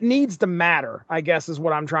 It needs to matter, I guess, is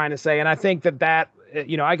what I'm trying to say. And I think that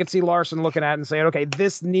I could see Larson looking at it and saying, okay,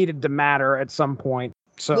 this needed to matter at some point.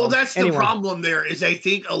 So, well, that's the problem there is I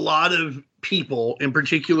think a lot of people, in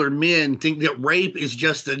particular men, think that rape is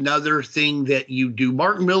just another thing that you do.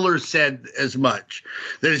 Mark Miller said as much,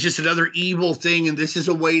 that it's just another evil thing, and this is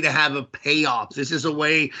a way to have a payoff. This is a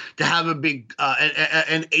way to have a big,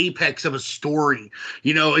 an apex of a story.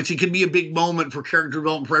 It can be a big moment for character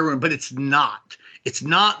development for everyone, but it's not. It's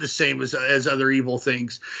not the same as other evil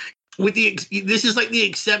things. This is like the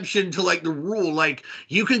exception to like the rule. Like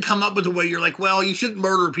you can come up with a way you're like, well, you shouldn't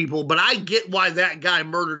murder people, but I get why that guy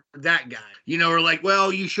murdered that guy. Or like,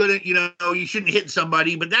 well, you shouldn't hit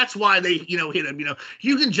somebody, but that's why they, hit him.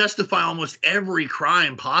 You can justify almost every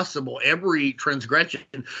crime possible, every transgression.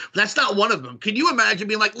 That's not one of them. Can you imagine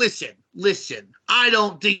being like, listen, I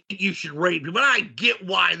don't think you should rape me, but I get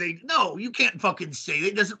why no, you can't fucking say it.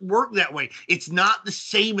 It doesn't work that way. It's not the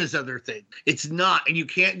same as other things. It's not. And you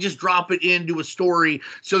can't just drop it into a story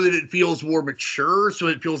so that it feels more mature, so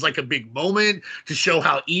it feels like a big moment to show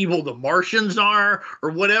how evil the Martians are or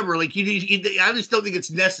whatever. Like I just don't think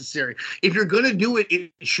it's necessary. If you're going to do it,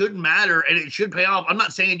 it shouldn't matter and it should pay off. I'm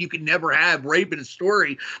not saying you can never have rape in a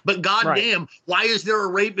story, but goddamn, why is there a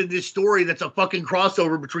rape in this story that's a fucking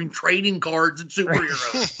crossover between trading cards and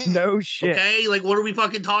superheroes? No shit. Okay, like what are we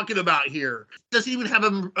fucking talking about here? It doesn't even have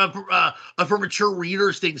a for mature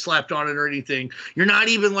readers thing slapped on it or anything. You're not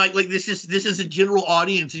even like this is a general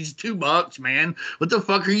audience. It's $2, man. What the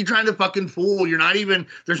fuck are you trying to fucking fool? You're not even.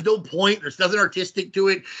 There's no point. There's nothing artistic to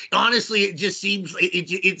it. Honestly, it just seems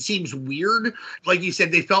it seems weird. Like you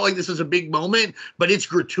said, they felt like this was a big moment, but it's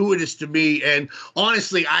gratuitous to me. And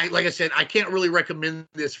honestly, like I said, I can't really recommend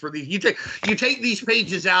this for these. You take these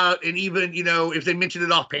pages out, and even if they mention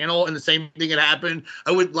it off panel and the same thing had happened,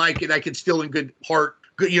 I would like it. I could still in good heart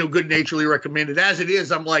good naturally recommended. As it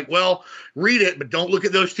is, I'm like, well, read it, but don't look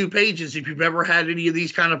at those 2 pages if you've ever had any of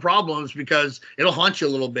these kind of problems, because it'll haunt you a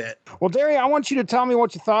little bit. Well, Derry, I want you to tell me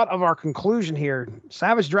what you thought of our conclusion here.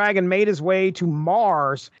 Savage Dragon made his way to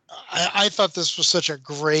Mars. I thought this was such a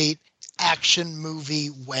great action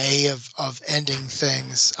movie way of ending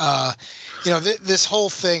things. This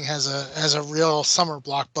whole thing has a real summer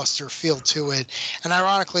blockbuster feel to it, and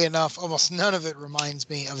ironically enough, almost none of it reminds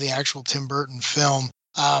me of the actual Tim Burton film.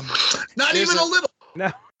 Not even a little.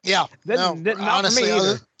 No. Yeah. Honestly,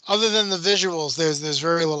 other than the visuals, there's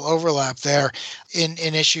very little overlap there. In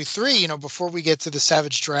issue 3, before we get to the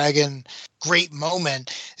Savage Dragon great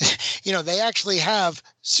moment, they actually have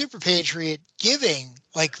Super Patriot giving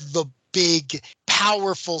like the big,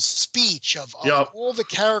 powerful speech of all the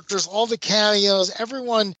characters, all the cameos,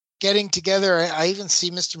 everyone getting together. I even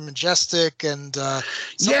see Mr. Majestic and okay,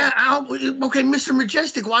 Mr.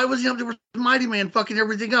 Majestic. Why was he up there with Mighty Man fucking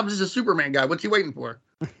everything up? This is a Superman guy. What's he waiting for?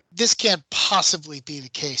 This can't possibly be the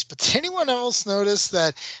case. But did anyone else notice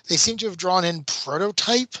that they seem to have drawn in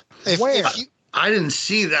Prototype? I didn't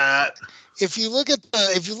see that. If you look at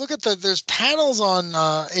the there's panels on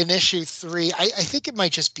in issue 3. I think it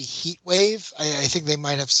might just be Heatwave. I think they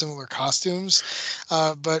might have similar costumes.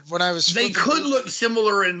 But when I was they could look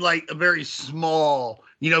similar in like a very small,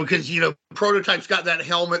 because Prototype's got that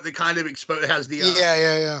helmet that kind of has the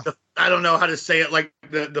the, I don't know how to say it, like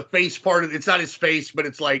the face part of it's not his face, but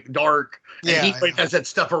it's like dark. And Heatwave has that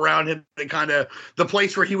stuff around him that kind of the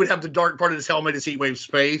place where he would have the dark part of his helmet is Heatwave's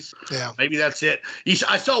face. Yeah. Maybe that's it.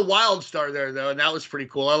 I saw Wildstar there though, and that was pretty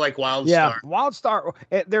cool. I like Wildstar. Yeah, Wildstar.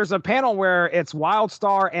 There's a panel where it's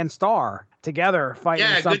Wildstar and Star together fighting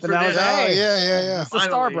something else. Hey, yeah. It's the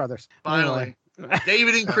Star Brothers. Finally. Anyway.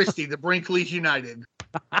 David and Christy, the Brinkleys United.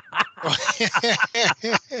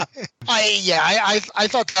 I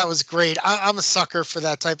thought that was great. I'm a sucker for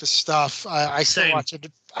that type of stuff. I still watch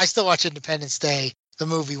it. I still watch Independence Day, the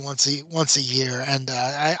movie, once a year, and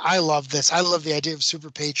I love this. I love the idea of Super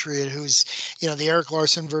Patriot, who's the Eric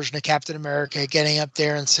Larson version of Captain America, getting up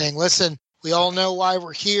there and saying, "Listen, we all know why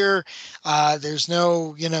we're here. There's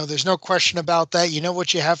no question about that. You know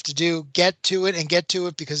what you have to do. Get to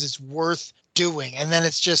it because it's worth doing." And then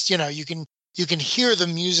it's just you can hear the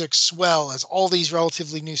music swell as all these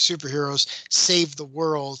relatively new superheroes save the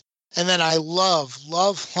world. And then I love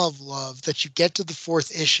that you get to the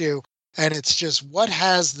 4th issue and it's just, what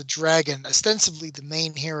has the dragon, ostensibly the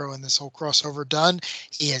main hero in this whole crossover, done?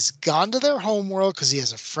 He has gone to their homeworld because he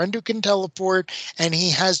has a friend who can teleport, and he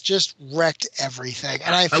has just wrecked everything.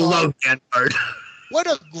 And I love that part. What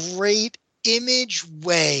a great image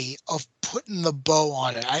way of putting the bow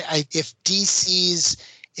on it. If DC's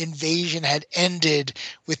invasion had ended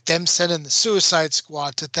with them sending the Suicide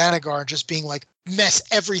Squad to Thanagar and just being like, mess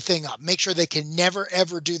everything up, make sure they can never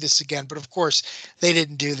ever do this again, but of course they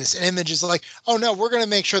didn't do this. And Image is like, oh no, we're going to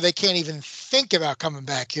make sure they can't even think about coming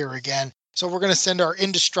back here again, so we're going to send our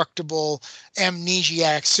indestructible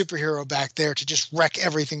amnesiac superhero back there to just wreck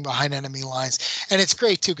everything behind enemy lines. And it's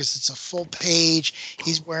great too because it's a full page.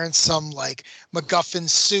 He's wearing some like MacGuffin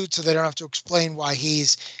suit so they don't have to explain why he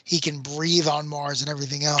can breathe on Mars and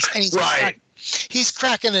everything else. And he's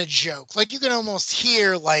cracking a joke. Like you can almost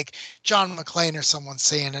hear like John McClane or someone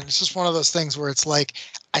saying it. It's just one of those things where it's like,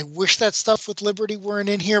 I wish that stuff with Liberty weren't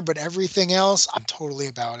in here, but everything else, I'm totally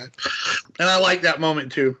about it. And I like that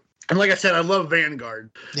moment too. And like I said, I love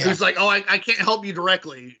Vanguard. Yeah. He's like, oh, I can't help you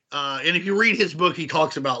directly. And if you read his book, he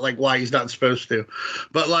talks about like why he's not supposed to,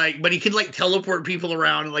 but he can like teleport people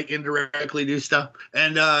around and like indirectly do stuff.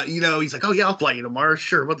 And he's like, oh yeah, I'll fly you to Mars.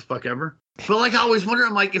 Sure, what the fuck ever. But like I always wonder,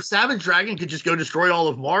 I'm like, if Savage Dragon could just go destroy all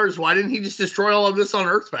of Mars, why didn't he just destroy all of this on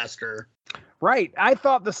Earth faster? Right. I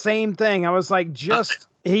thought the same thing. I was like,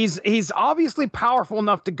 he's obviously powerful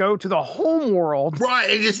enough to go to the home world.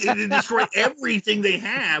 Right. And just destroy everything they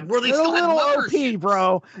have. Where they still a little OP,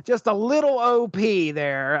 bro. Just a little OP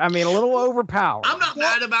there. I mean, a little overpowered. I'm not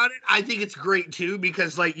mad about it. I think it's great too,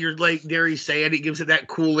 because like you're like Derry saying, it gives it that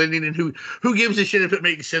cool ending, and who gives a shit if it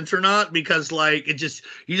makes sense or not? Because like you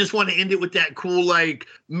just want to end it with that cool like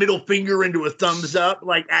middle finger into a thumbs up,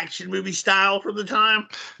 like action movie style from the time.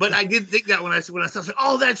 But I did think that when I saw it, I was like,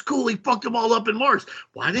 oh, that's cool. He fucked them all up in Mars.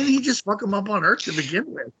 Why didn't he just fuck them up on Earth to begin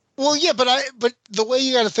with? Well, yeah, but the way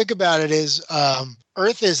you got to think about it is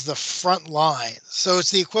Earth is the front line. So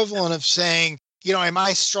it's the equivalent of saying, am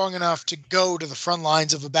I strong enough to go to the front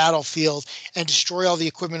lines of a battlefield and destroy all the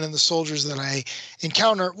equipment and the soldiers that I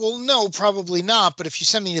encounter? Well, no, probably not. But if you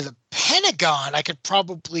send me to the Pentagon, I could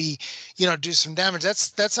probably, do some damage.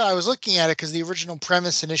 That's how I was looking at it, because the original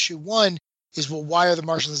premise in issue 1 is, well, why are the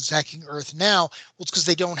Martians attacking Earth now? Well, it's because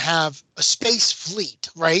they don't have a space fleet,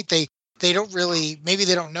 right? They don't really, maybe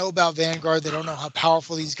they don't know about Vanguard. They don't know how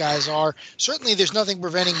powerful these guys are. Certainly there's nothing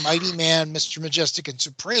preventing Mighty Man, Mr. Majestic, and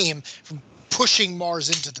Supreme from pushing Mars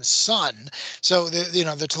into the sun. So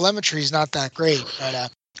the telemetry is not that great.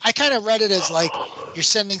 But I kind of read it as like you're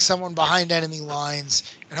sending someone behind enemy lines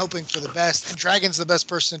and hoping for the best. And Dragon's the best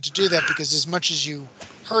person to do that because as much as you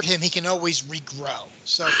hurt him, he can always regrow.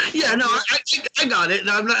 So yeah, no, I got it.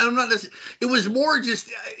 No, I'm not. It was more just.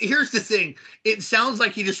 Here's the thing. It sounds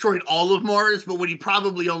like he destroyed all of Mars, but what he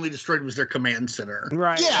probably only destroyed was their command center.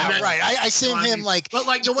 Right. Yeah, right. I see him like, but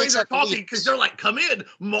like the way they're talking, because they're like, "Come in,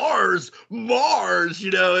 Mars, Mars,"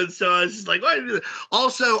 and so it's just like, why do that?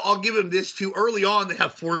 Also, I'll give him this too. Early on, they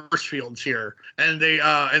have force fields here, and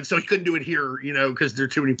and so he couldn't do it here, because there are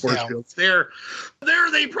too many force fields there.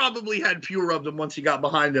 They probably had fewer of them once he got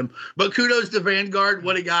behind him. But kudos to Vanguard.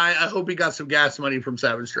 What a guy. I hope he got some gas money from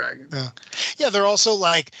Savage Dragon. Yeah, they're also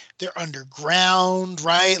like, they're underground,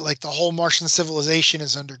 right? Like the whole Martian civilization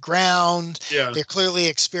is underground. Yeah. They're clearly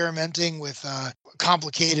experimenting with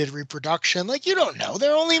complicated reproduction. Like, you don't know.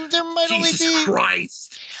 There might only be. Jesus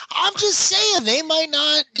Christ. I'm just saying, they might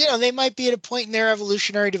not, they might be at a point in their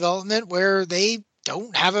evolutionary development where they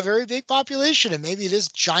don't have a very big population, and maybe this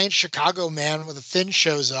giant Chicago man with a fin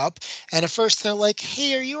shows up, and at first they're like,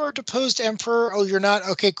 "Hey, are you our deposed emperor?" "Oh, you're not?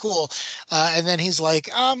 Okay, cool." And then he's like,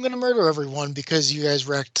 "I'm gonna murder everyone because you guys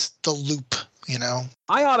wrecked the loop."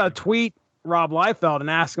 I ought to tweet Rob Liefeld and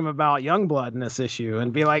ask him about Youngblood in this issue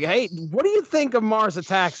and be like, "Hey, what do you think of Mars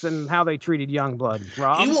Attacks and how they treated Youngblood,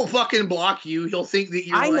 Rob?" He will fucking block you. He'll think that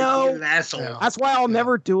you're being an asshole. Yeah. That's why I'll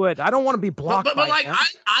never do it. I don't want to be blocked. But like,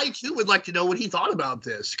 I too would like to know what he thought about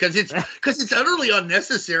this, because it's utterly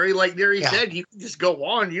unnecessary. Like Gary said, you can just go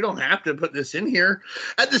on. You don't have to put this in here.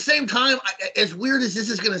 At the same time, as weird as this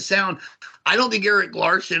is going to sound, I don't think Eric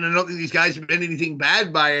Larson, I don't think these guys meant anything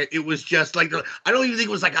bad by it. It was just like, I don't even think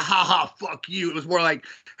it was like a ha fuck you. It was more like,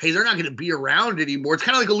 hey, they're not going to be around anymore. It's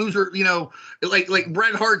kind of like a loser, like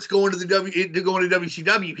Bret Hart's going to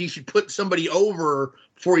WCW. He should put somebody over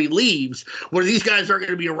before he leaves. Where these guys aren't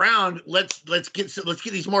going to be around, let's get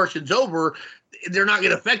these Martians over. They're not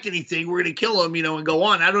going to affect anything. We're going to kill them, and go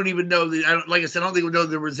on. I don't even know that. Like I said, I don't think we know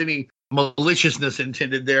there was any maliciousness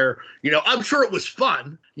intended there. I'm sure it was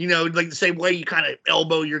fun. Like the same way you kind of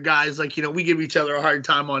elbow your guys, like, we give each other a hard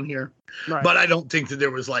time on here. Right. But I don't think that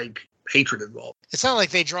there was like hatred involved. It's not like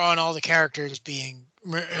they draw on all the characters being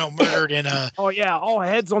murdered in a all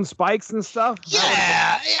heads on spikes and stuff.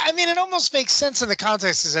 I mean, it almost makes sense in the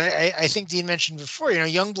context, as I think Dean mentioned before.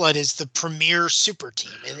 Youngblood is the premier super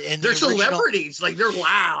team, and they're celebrities. Like, they're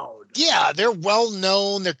loud. Yeah, they're well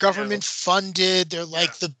known. They're government funded. They're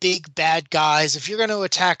like the big bad guys. If you're going to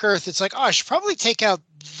attack Earth, it's like, I should probably take out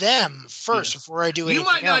them first before I do anything. You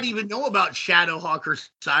might not even know about Shadowhawk or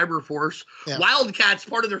Cyberforce. Wildcats,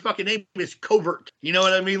 part of their fucking name is covert. You know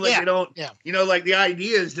what I mean? Like, they don't. Like, the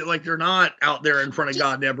idea is that, like, they're not out there in front of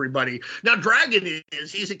God and everybody. Now, Dragon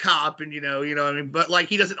is. He's a cop, and you know what I mean. But like,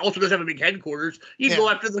 he doesn't have a big headquarters. He'd go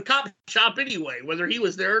after the cop shop anyway, whether he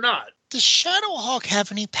was there or not. Does Shadowhawk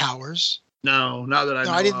have any powers? No, not that I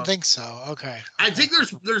know. I didn't think so. Okay. I think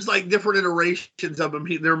there's like different iterations of him.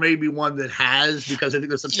 There may be one that has, because I think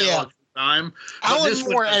there's some Shadowhawk time. I'll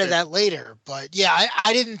learn more out of that later, but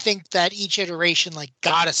I didn't think that each iteration like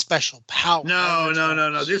got a special power.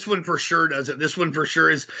 No. This one for sure doesn't. This one for sure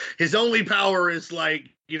is his only power is like,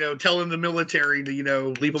 telling the military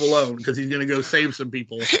to, leave him alone because he's going to go save some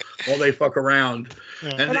people while they fuck around.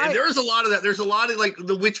 Yeah. And there's a lot of that. There's a lot of like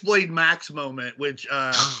the Witchblade Max moment, which,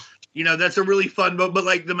 that's a really fun moment. But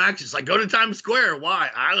like the Max is like, go to Times Square. Why?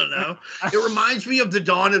 I don't know. It reminds me of the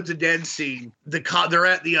Dawn of the Dead scene. They're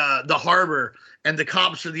at the harbor, and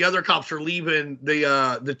the other cops are leaving.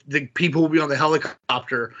 The people will be on the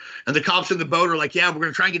helicopter, and the cops in the boat are like, yeah, we're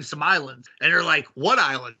going to try and get to some islands. And they're like, what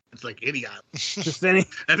island? It's like, any island. Just any.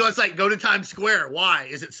 And so it's like, go to Times Square. Why?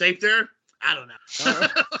 Is it safe there? I don't know.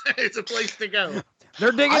 It's a place to go.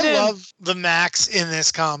 They're digging in. I love the Max in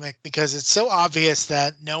this comic because it's so obvious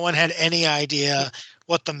that no one had any idea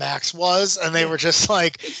what the Max was, and they were just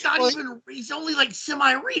like, it's not even. He's only like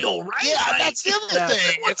semi-real, right? Yeah, like, that's the other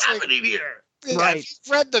thing. What's happening here? Right. If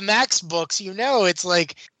you've read the Max books, it's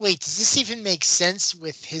like, wait, does this even make sense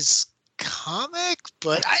with his comic?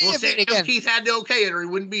 But again, Keith had to okay it or he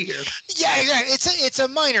wouldn't be here. Yeah, it's a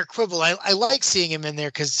minor quibble. I like seeing him in there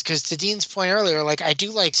because to Dean's point earlier, like, I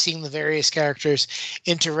do like seeing the various characters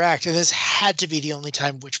interact, and this had to be the only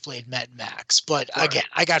time Witchblade met Max. But again,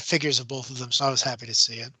 I got figures of both of them, so I was happy to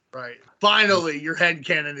see it. Right. Finally, your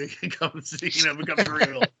headcanon becomes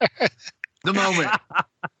real. The moment.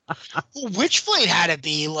 Witchblade had to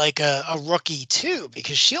be like a rookie too,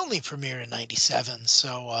 because she only premiered in '97.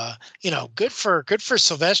 So good for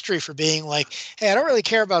Silvestri for being like, hey, I don't really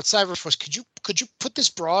care about Cyberforce. Could you put this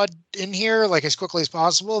broad in here like as quickly as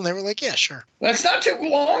possible? And they were like, yeah, sure. That's not too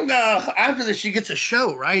long after this. She gets a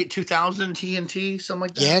show, right? 2000 TNT, something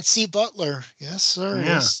like that. Yancey Butler, yes sir, Yeah.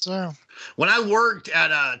 yes sir. When I worked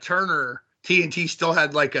at Turner, TNT still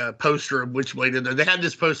had like a poster of Witchblade in there. They had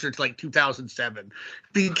this poster to like 2007.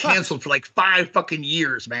 Being canceled for like 5 fucking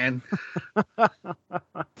years, man.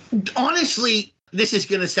 Honestly, this is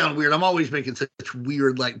going to sound weird. I'm always making such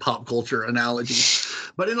weird like pop culture analogies.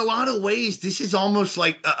 But in a lot of ways, this is almost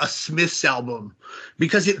like a Smiths album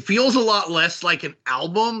because it feels a lot less like an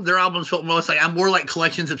album. Their albums felt more like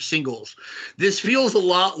collections of singles. This feels a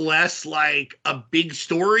lot less like a big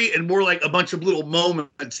story and more like a bunch of little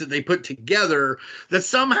moments that they put together that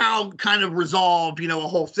somehow kind of resolve, a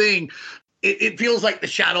whole thing. It feels like the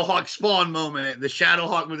Shadowhawk Spawn moment, the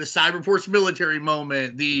Shadowhawk with the Cyberforce military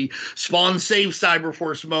moment, the Spawn save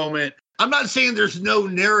Cyberforce moment. I'm not saying there's no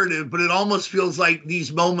narrative, but it almost feels like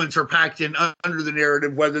these moments are packed in under the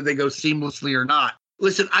narrative, whether they go seamlessly or not.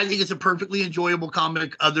 Listen, I think it's a perfectly enjoyable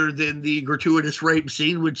comic other than the gratuitous rape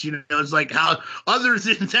scene, which, is like, how, other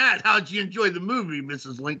than that, how'd you enjoy the movie,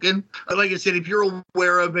 Mrs. Lincoln? Like I said, if you're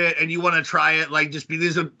aware of it and you want to try it,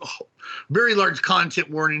 there's a very large content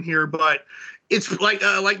warning here, but it's like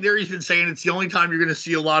Larry's been saying, it's the only time you're going to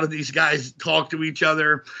see a lot of these guys talk to each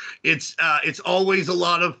other. It's always a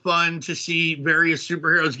lot of fun to see various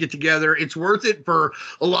superheroes get together. It's worth it for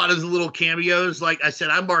a lot of the little cameos. Like I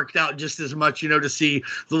said, I marked out just as much, to see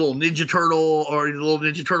the little Ninja Turtle or the little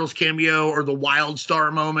Ninja Turtles cameo or the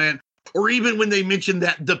Wildstar moment. Or even when they mentioned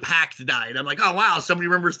that the Pact died. I'm like, oh, wow, somebody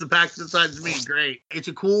remembers the Pact besides me. Great. It's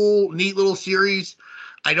a cool, neat little series.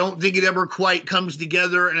 I don't think it ever quite comes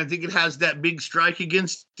together, and I think it has that big strike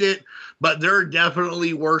against it. But there are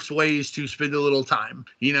definitely worse ways to spend a little time,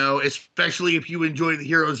 especially if you enjoy the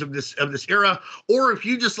heroes of this era, or if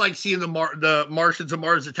you just like seeing the Martians of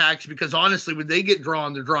Mars Attacks, because honestly, when they get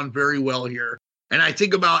drawn, they're drawn very well here. And I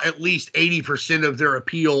think about at least 80% of their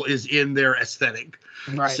appeal is in their aesthetic.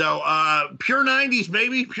 Right. So pure 90s,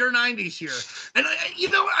 baby, pure 90s here. And,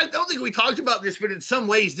 I don't think we talked about this, but in some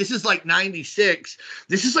ways, this is like 96.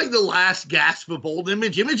 This is like the last gasp of old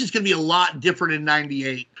Image. Image is going to be a lot different in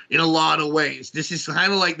 98 in a lot of ways. This is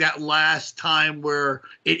kind of like that last time where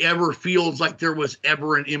it ever feels like there was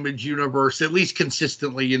ever an Image universe, at least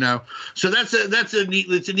consistently, So it's a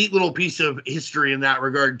neat little piece of history in that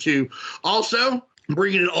regard, too. Also,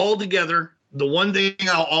 bringing it all together. The one thing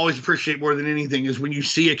I'll always appreciate more than anything is when you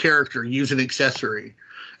see a character use an accessory,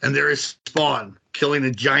 and there is Spawn killing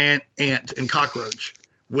a giant ant and cockroach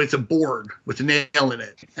with a board with a nail in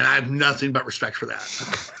it, and I have nothing but respect for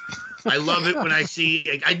that. I love it when I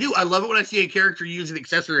love it when I see a character use an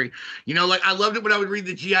accessory. I loved it when I would read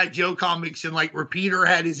the G.I. Joe comics and Repeater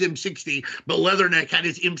had his M60, but Leatherneck had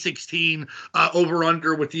his M16 over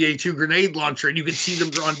under with the A2 grenade launcher, and you could see them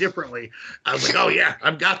drawn differently. I was like, oh yeah,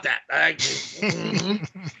 I've got that.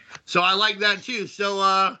 So I like that too.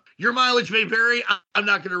 So your mileage may vary. I'm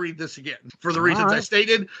not going to read this again for the reasons I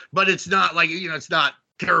stated, but it's not it's not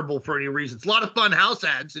terrible for any reasons. A lot of fun house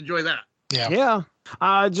ads. Enjoy that. Yeah.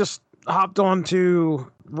 I just hopped onto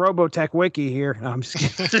Robotech Wiki here. No, I'm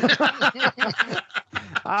just kidding.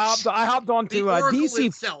 I hopped onto DC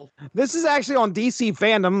itself. This is actually on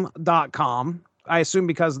DCFandom.com. I assume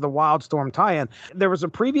because of the Wildstorm tie-in. There was a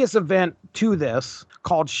previous event to this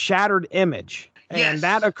called Shattered Image. And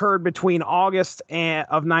that occurred between August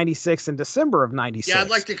of 96 and December of 96. Yeah, I'd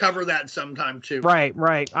like to cover that sometime too. Right.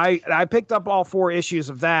 I picked up all 4 issues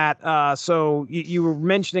of that. So you were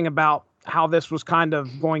mentioning about how this was kind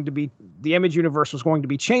of going to be, the Image universe was going to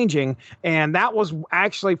be changing. And that was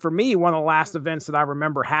actually, for me, one of the last events that I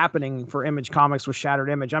remember happening for Image Comics was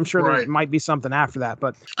Shattered Image. I'm sure there might be something after that,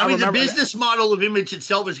 but I mean, the business model of Image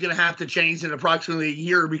itself is going to have to change in approximately a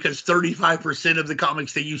year because 35% of the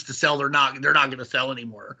comics they used to sell, they're not going to sell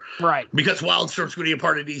anymore. Right. Because Wildstorm's going to be a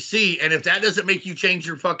part of DC. And if that doesn't make you change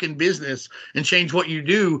your fucking business and change what you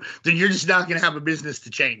do, then you're just not going to have a business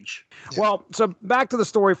to change. Well, so back to the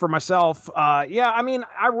story for myself. I mean,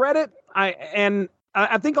 I read it.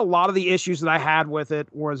 I think a lot of the issues that I had with it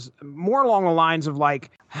was more along the lines of I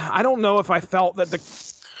don't know if I felt that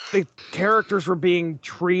the characters were being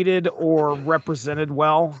treated or represented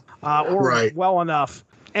well well enough.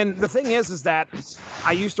 And the thing is that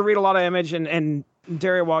I used to read a lot of Image and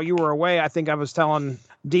Daria, while you were away, I think I was telling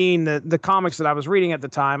Dean, the comics that I was reading at the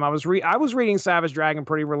time. I was reading Savage Dragon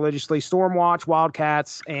pretty religiously, Stormwatch,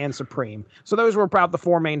 Wildcats, and Supreme. So those were about the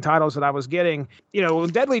 4 main titles that I was getting. You know, when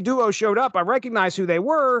Deadly Duo showed up, I recognized who they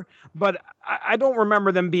were, but I don't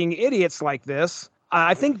remember them being idiots like this.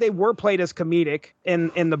 I think they were played as comedic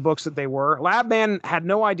in the books that they were. Labman had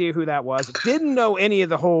no idea who that was. Didn't know any of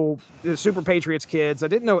the Super Patriots kids. I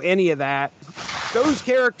didn't know any of that. Those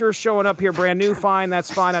characters showing up here brand new, fine, that's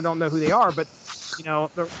fine. I don't know who they are, but you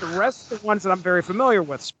know, the rest of the ones that I'm very familiar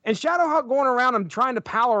with. And Shadowhawk going around and trying to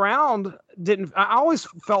pal around I always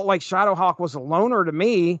felt like Shadowhawk was a loner to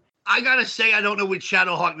me. I gotta say, I don't know which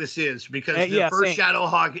Shadowhawk this is, because the first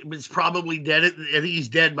Shadowhawk is probably dead. I think he's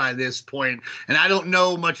dead by this point, and I don't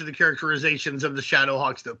know much of the characterizations of the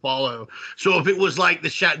Shadowhawks that follow. So if it was like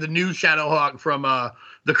the new Shadowhawk from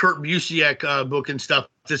the Kurt Busiek book and stuff,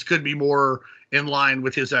 this could be more in line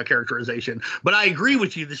with his characterization. But I agree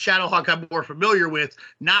with you. The Shadowhawk I'm more familiar with,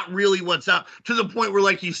 not really what's up, to the point where,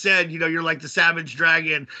 like you said, you know, you're like the Savage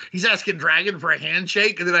Dragon. He's asking Dragon for a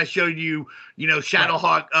handshake. And then I showed you, you know,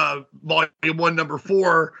 Shadowhawk Volume 1, Number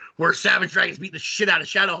 4, where Savage Dragon's beating the shit out of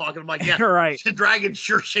Shadowhawk. And I'm like, yeah, right. The Dragon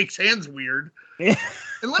sure shakes hands weird. And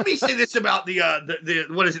let me say this about the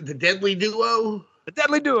what is it, the Deadly Duo? The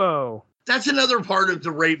Deadly Duo. That's another part of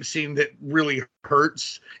the rape scene that really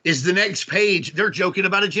hurts, is the next page. They're joking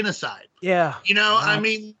about a genocide. Yeah. You know, I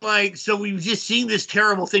mean, like, so we've just seen this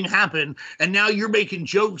terrible thing happen, and now you're making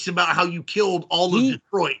jokes about how you killed all of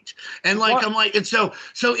Detroit. And like, I'm like, and so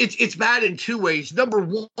it's bad in two ways. Number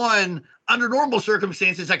one, under normal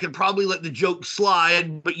circumstances, I could probably let the joke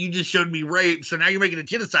slide, but you just showed me rape, so now you're making a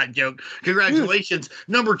genocide joke. Congratulations.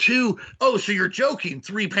 Number two, oh, so you're joking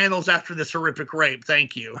 3 panels after this horrific rape.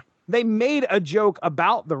 Thank you. They made a joke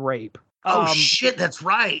about the rape. Oh, shit, that's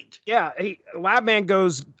right. Yeah, Labman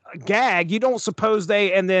goes, gag, you don't suppose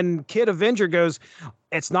they, and then Kid Avenger goes,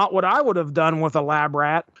 it's not what I would have done with a lab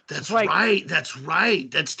rat. That's right. That's right.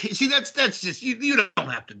 That's just, you don't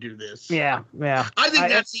have to do this. Yeah. I think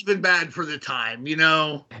that's even bad for the time, you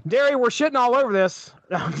know? Derry, we're shitting all over this.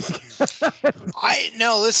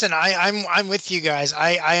 Listen, I'm with you guys.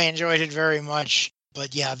 I enjoyed it very much.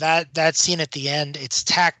 But yeah, that scene at the end, it's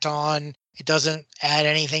tacked on. It doesn't add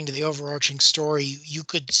anything to the overarching story. You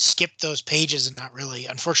could skip those pages and not really,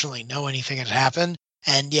 unfortunately, know anything had happened.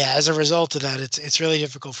 And yeah, as a result of that, it's really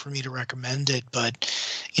difficult for me to recommend it. But,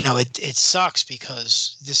 you know, it sucks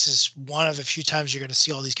because this is one of the few times you're going to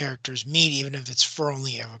see all these characters meet, even if it's for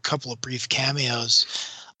only a couple of brief cameos.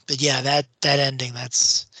 But yeah, that ending,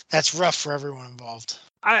 that's rough for everyone involved.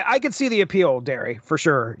 I could see the appeal, Derry, for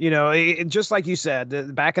sure. You know, just like you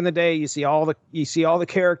said, back in the day, you see all the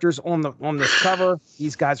characters on this cover.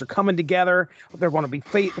 These guys are coming together. They're going to be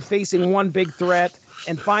facing one big threat,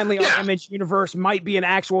 and finally, our Image universe might be an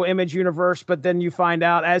actual Image universe. But then you find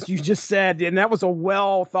out, as you just said, and that was a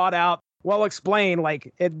well thought out, well explained,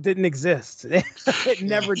 like it didn't exist. It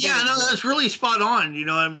never did. Yeah, no, that's really spot on. You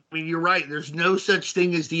know, I mean, you're right. There's no such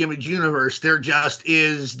thing as the Image universe. There just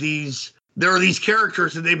is these. There are these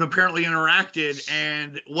characters and they've apparently interacted,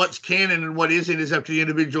 and what's canon and what isn't is up to the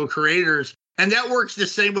individual creators. And that works the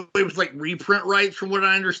same way with like reprint rights, from what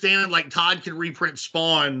I understand. Like Todd can reprint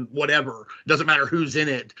Spawn, whatever. Doesn't matter who's in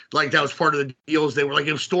it. Like that was part of the deals. They were like,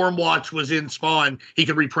 if Stormwatch was in Spawn, he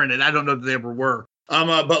could reprint it. I don't know that they ever were.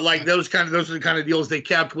 But like those are the kind of deals they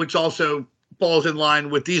kept, which also falls in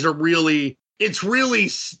line with these are really. It's really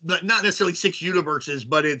not necessarily 6 universes,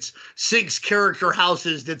 but it's 6 character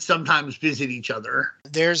houses that sometimes visit each other.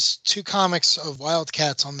 There's 2 comics of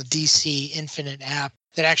Wildcats on the DC Infinite app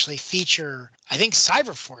that actually feature, I think,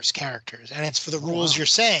 Cyberforce characters. And it's for the rules you're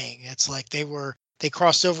saying. It's like they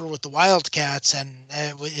crossed over with the Wildcats, and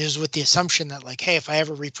it was with the assumption that, like, hey, if I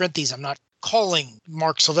ever reprint these, I'm not calling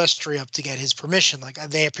Mark Silvestri up to get his permission. Like,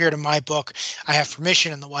 they appeared in my book. I have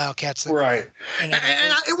permission in the Wildcats. Right. And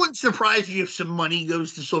it wouldn't surprise you if some money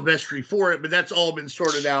goes to Silvestri for it, but that's all been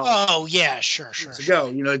sorted out. Oh, yeah, sure. Ago,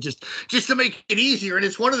 you know, just to make it easier. And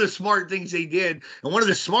it's one of the smart things they did. And one of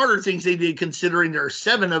the smarter things they did, considering there are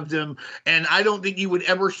 7 of them. And I don't think you would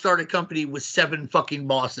ever start a company with 7 fucking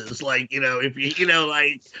bosses. Like, you know, if you know,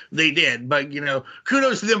 like they did. But, you know,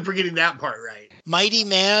 kudos to them for getting that part right. Mighty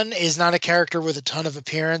Man is not a character with a ton of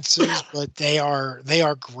appearances, but they are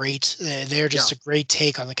great. They're just a great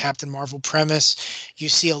take on the Captain Marvel premise. You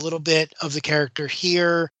see a little bit of the character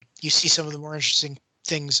here. You see some of the more interesting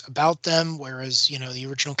things about them, whereas, you know, the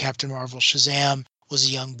original Captain Marvel Shazam was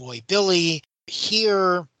a young boy Billy.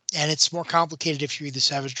 Here, and it's more complicated if you read the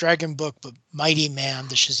Savage Dragon book, but Mighty Man,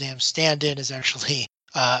 the Shazam stand-in, is actually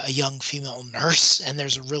a young female nurse, and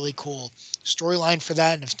there's a really cool storyline for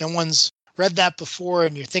that. And if no one's read that before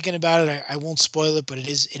and you're thinking about it, I won't spoil it, but it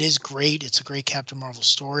is great. It's a great Captain Marvel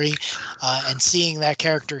story. And seeing that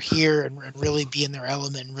character here and really be in their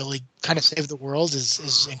element and really kind of save the world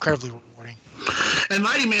is incredibly rewarding. And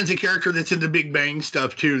Mighty Man's a character that's in the Big Bang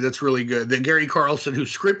stuff too. That's really good. That Gary Carlson, who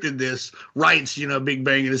scripted this, writes, Big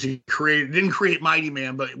Bang, and didn't create Mighty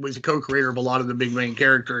Man, but was a co-creator of a lot of the Big Bang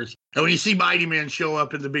characters. And when you see Mighty Man show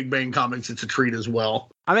up in the Big Bang comics, it's a treat as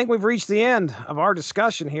well. I think we've reached the end of our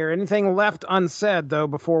discussion here. Anything left unsaid though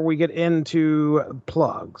before we get into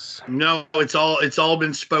plugs? No, it's all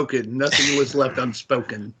been spoken. Nothing was left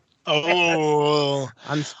unspoken. Oh,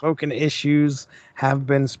 unspoken issues have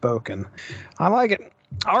been spoken. I like it.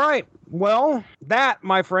 All right. Well, that,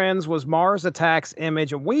 my friends, was Mars Attacks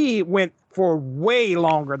Image. And we went for way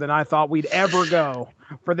longer than I thought we'd ever go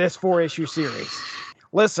for this 4-issue series.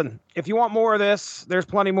 Listen, if you want more of this, there's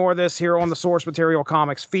plenty more of this here on the Source Material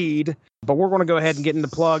Comics feed. But we're going to go ahead and get into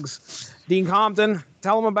plugs. Dean Compton,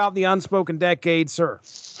 tell them about the Unspoken Decade, sir.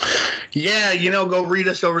 Yeah, go read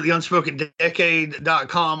us over at the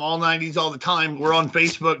UnspokenDecade.com, all 90s, all the time. We're on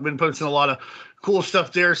Facebook, been posting a lot of cool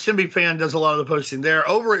stuff there. Simbi Fan does a lot of the posting there.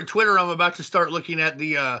 Over at Twitter, I'm about to start looking at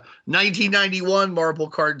the 1991 Marvel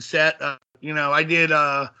card set. I did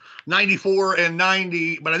 94 and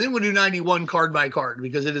 90, but I think we'll do 91 card by card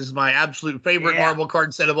because it is my absolute favorite Marvel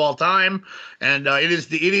card set of all time, and it is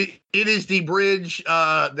the bridge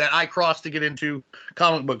that I crossed to get into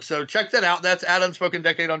comic books. So check that out. That's at Unspoken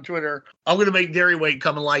Decade on Twitter. I'm gonna make Dairy Weight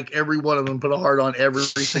come and like every one of them, put a heart on every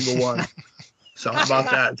single one. So how about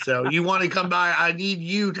that? So you want to come by? I need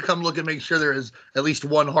you to come look and make sure there is at least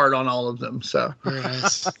one heart on all of them. So very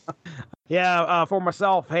nice. Yeah, for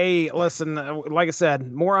myself, hey, listen, like I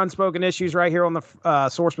said, more Unspoken Issues right here on the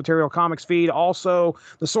Source Material Comics feed. Also,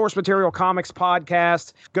 the Source Material Comics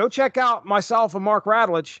podcast. Go check out myself and Mark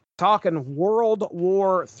Radulich talking World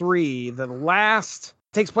War III. The last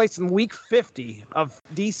takes place in week 50 of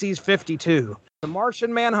DC's 52. The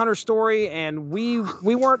Martian Manhunter story, and we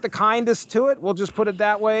weren't the kindest to it. We'll just put it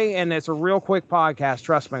that way, and it's a real quick podcast.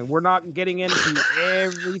 Trust me, we're not getting into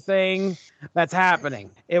everything that's happening.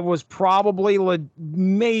 It was probably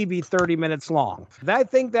maybe 30 minutes long. I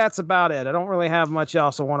think that's about it. I don't really have much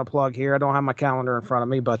else I want to plug here. I don't have my calendar in front of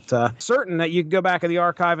me, but certain that you can go back in the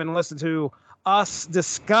archive and listen to us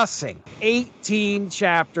discussing 18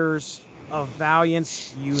 chapters of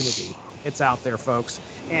Valiant's Unity. It's out there, folks.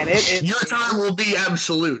 And your time will be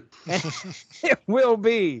absolute. It will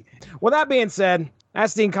be. Well, that being said,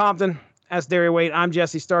 that's Dean Compton. That's Dairy Weight. I'm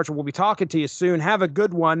Jesse Starcher. We'll be talking to you soon. Have a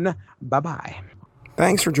good one. Bye-bye.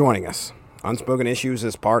 Thanks for joining us. Unspoken Issues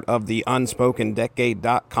is part of the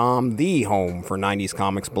UnspokenDecade.com, the home for 90s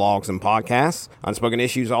comics, blogs, and podcasts. Unspoken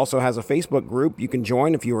Issues also has a Facebook group you can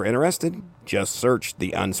join if you are interested. Just search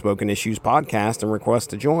the Unspoken Issues podcast and request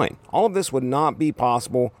to join. All of this would not be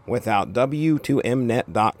possible without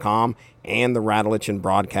W2Mnet.com and the Radulich and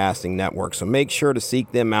Broadcasting Network, so make sure to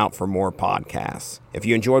seek them out for more podcasts. If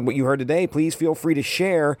you enjoyed what you heard today, please feel free to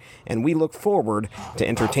share, and we look forward to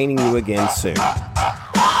entertaining you again soon.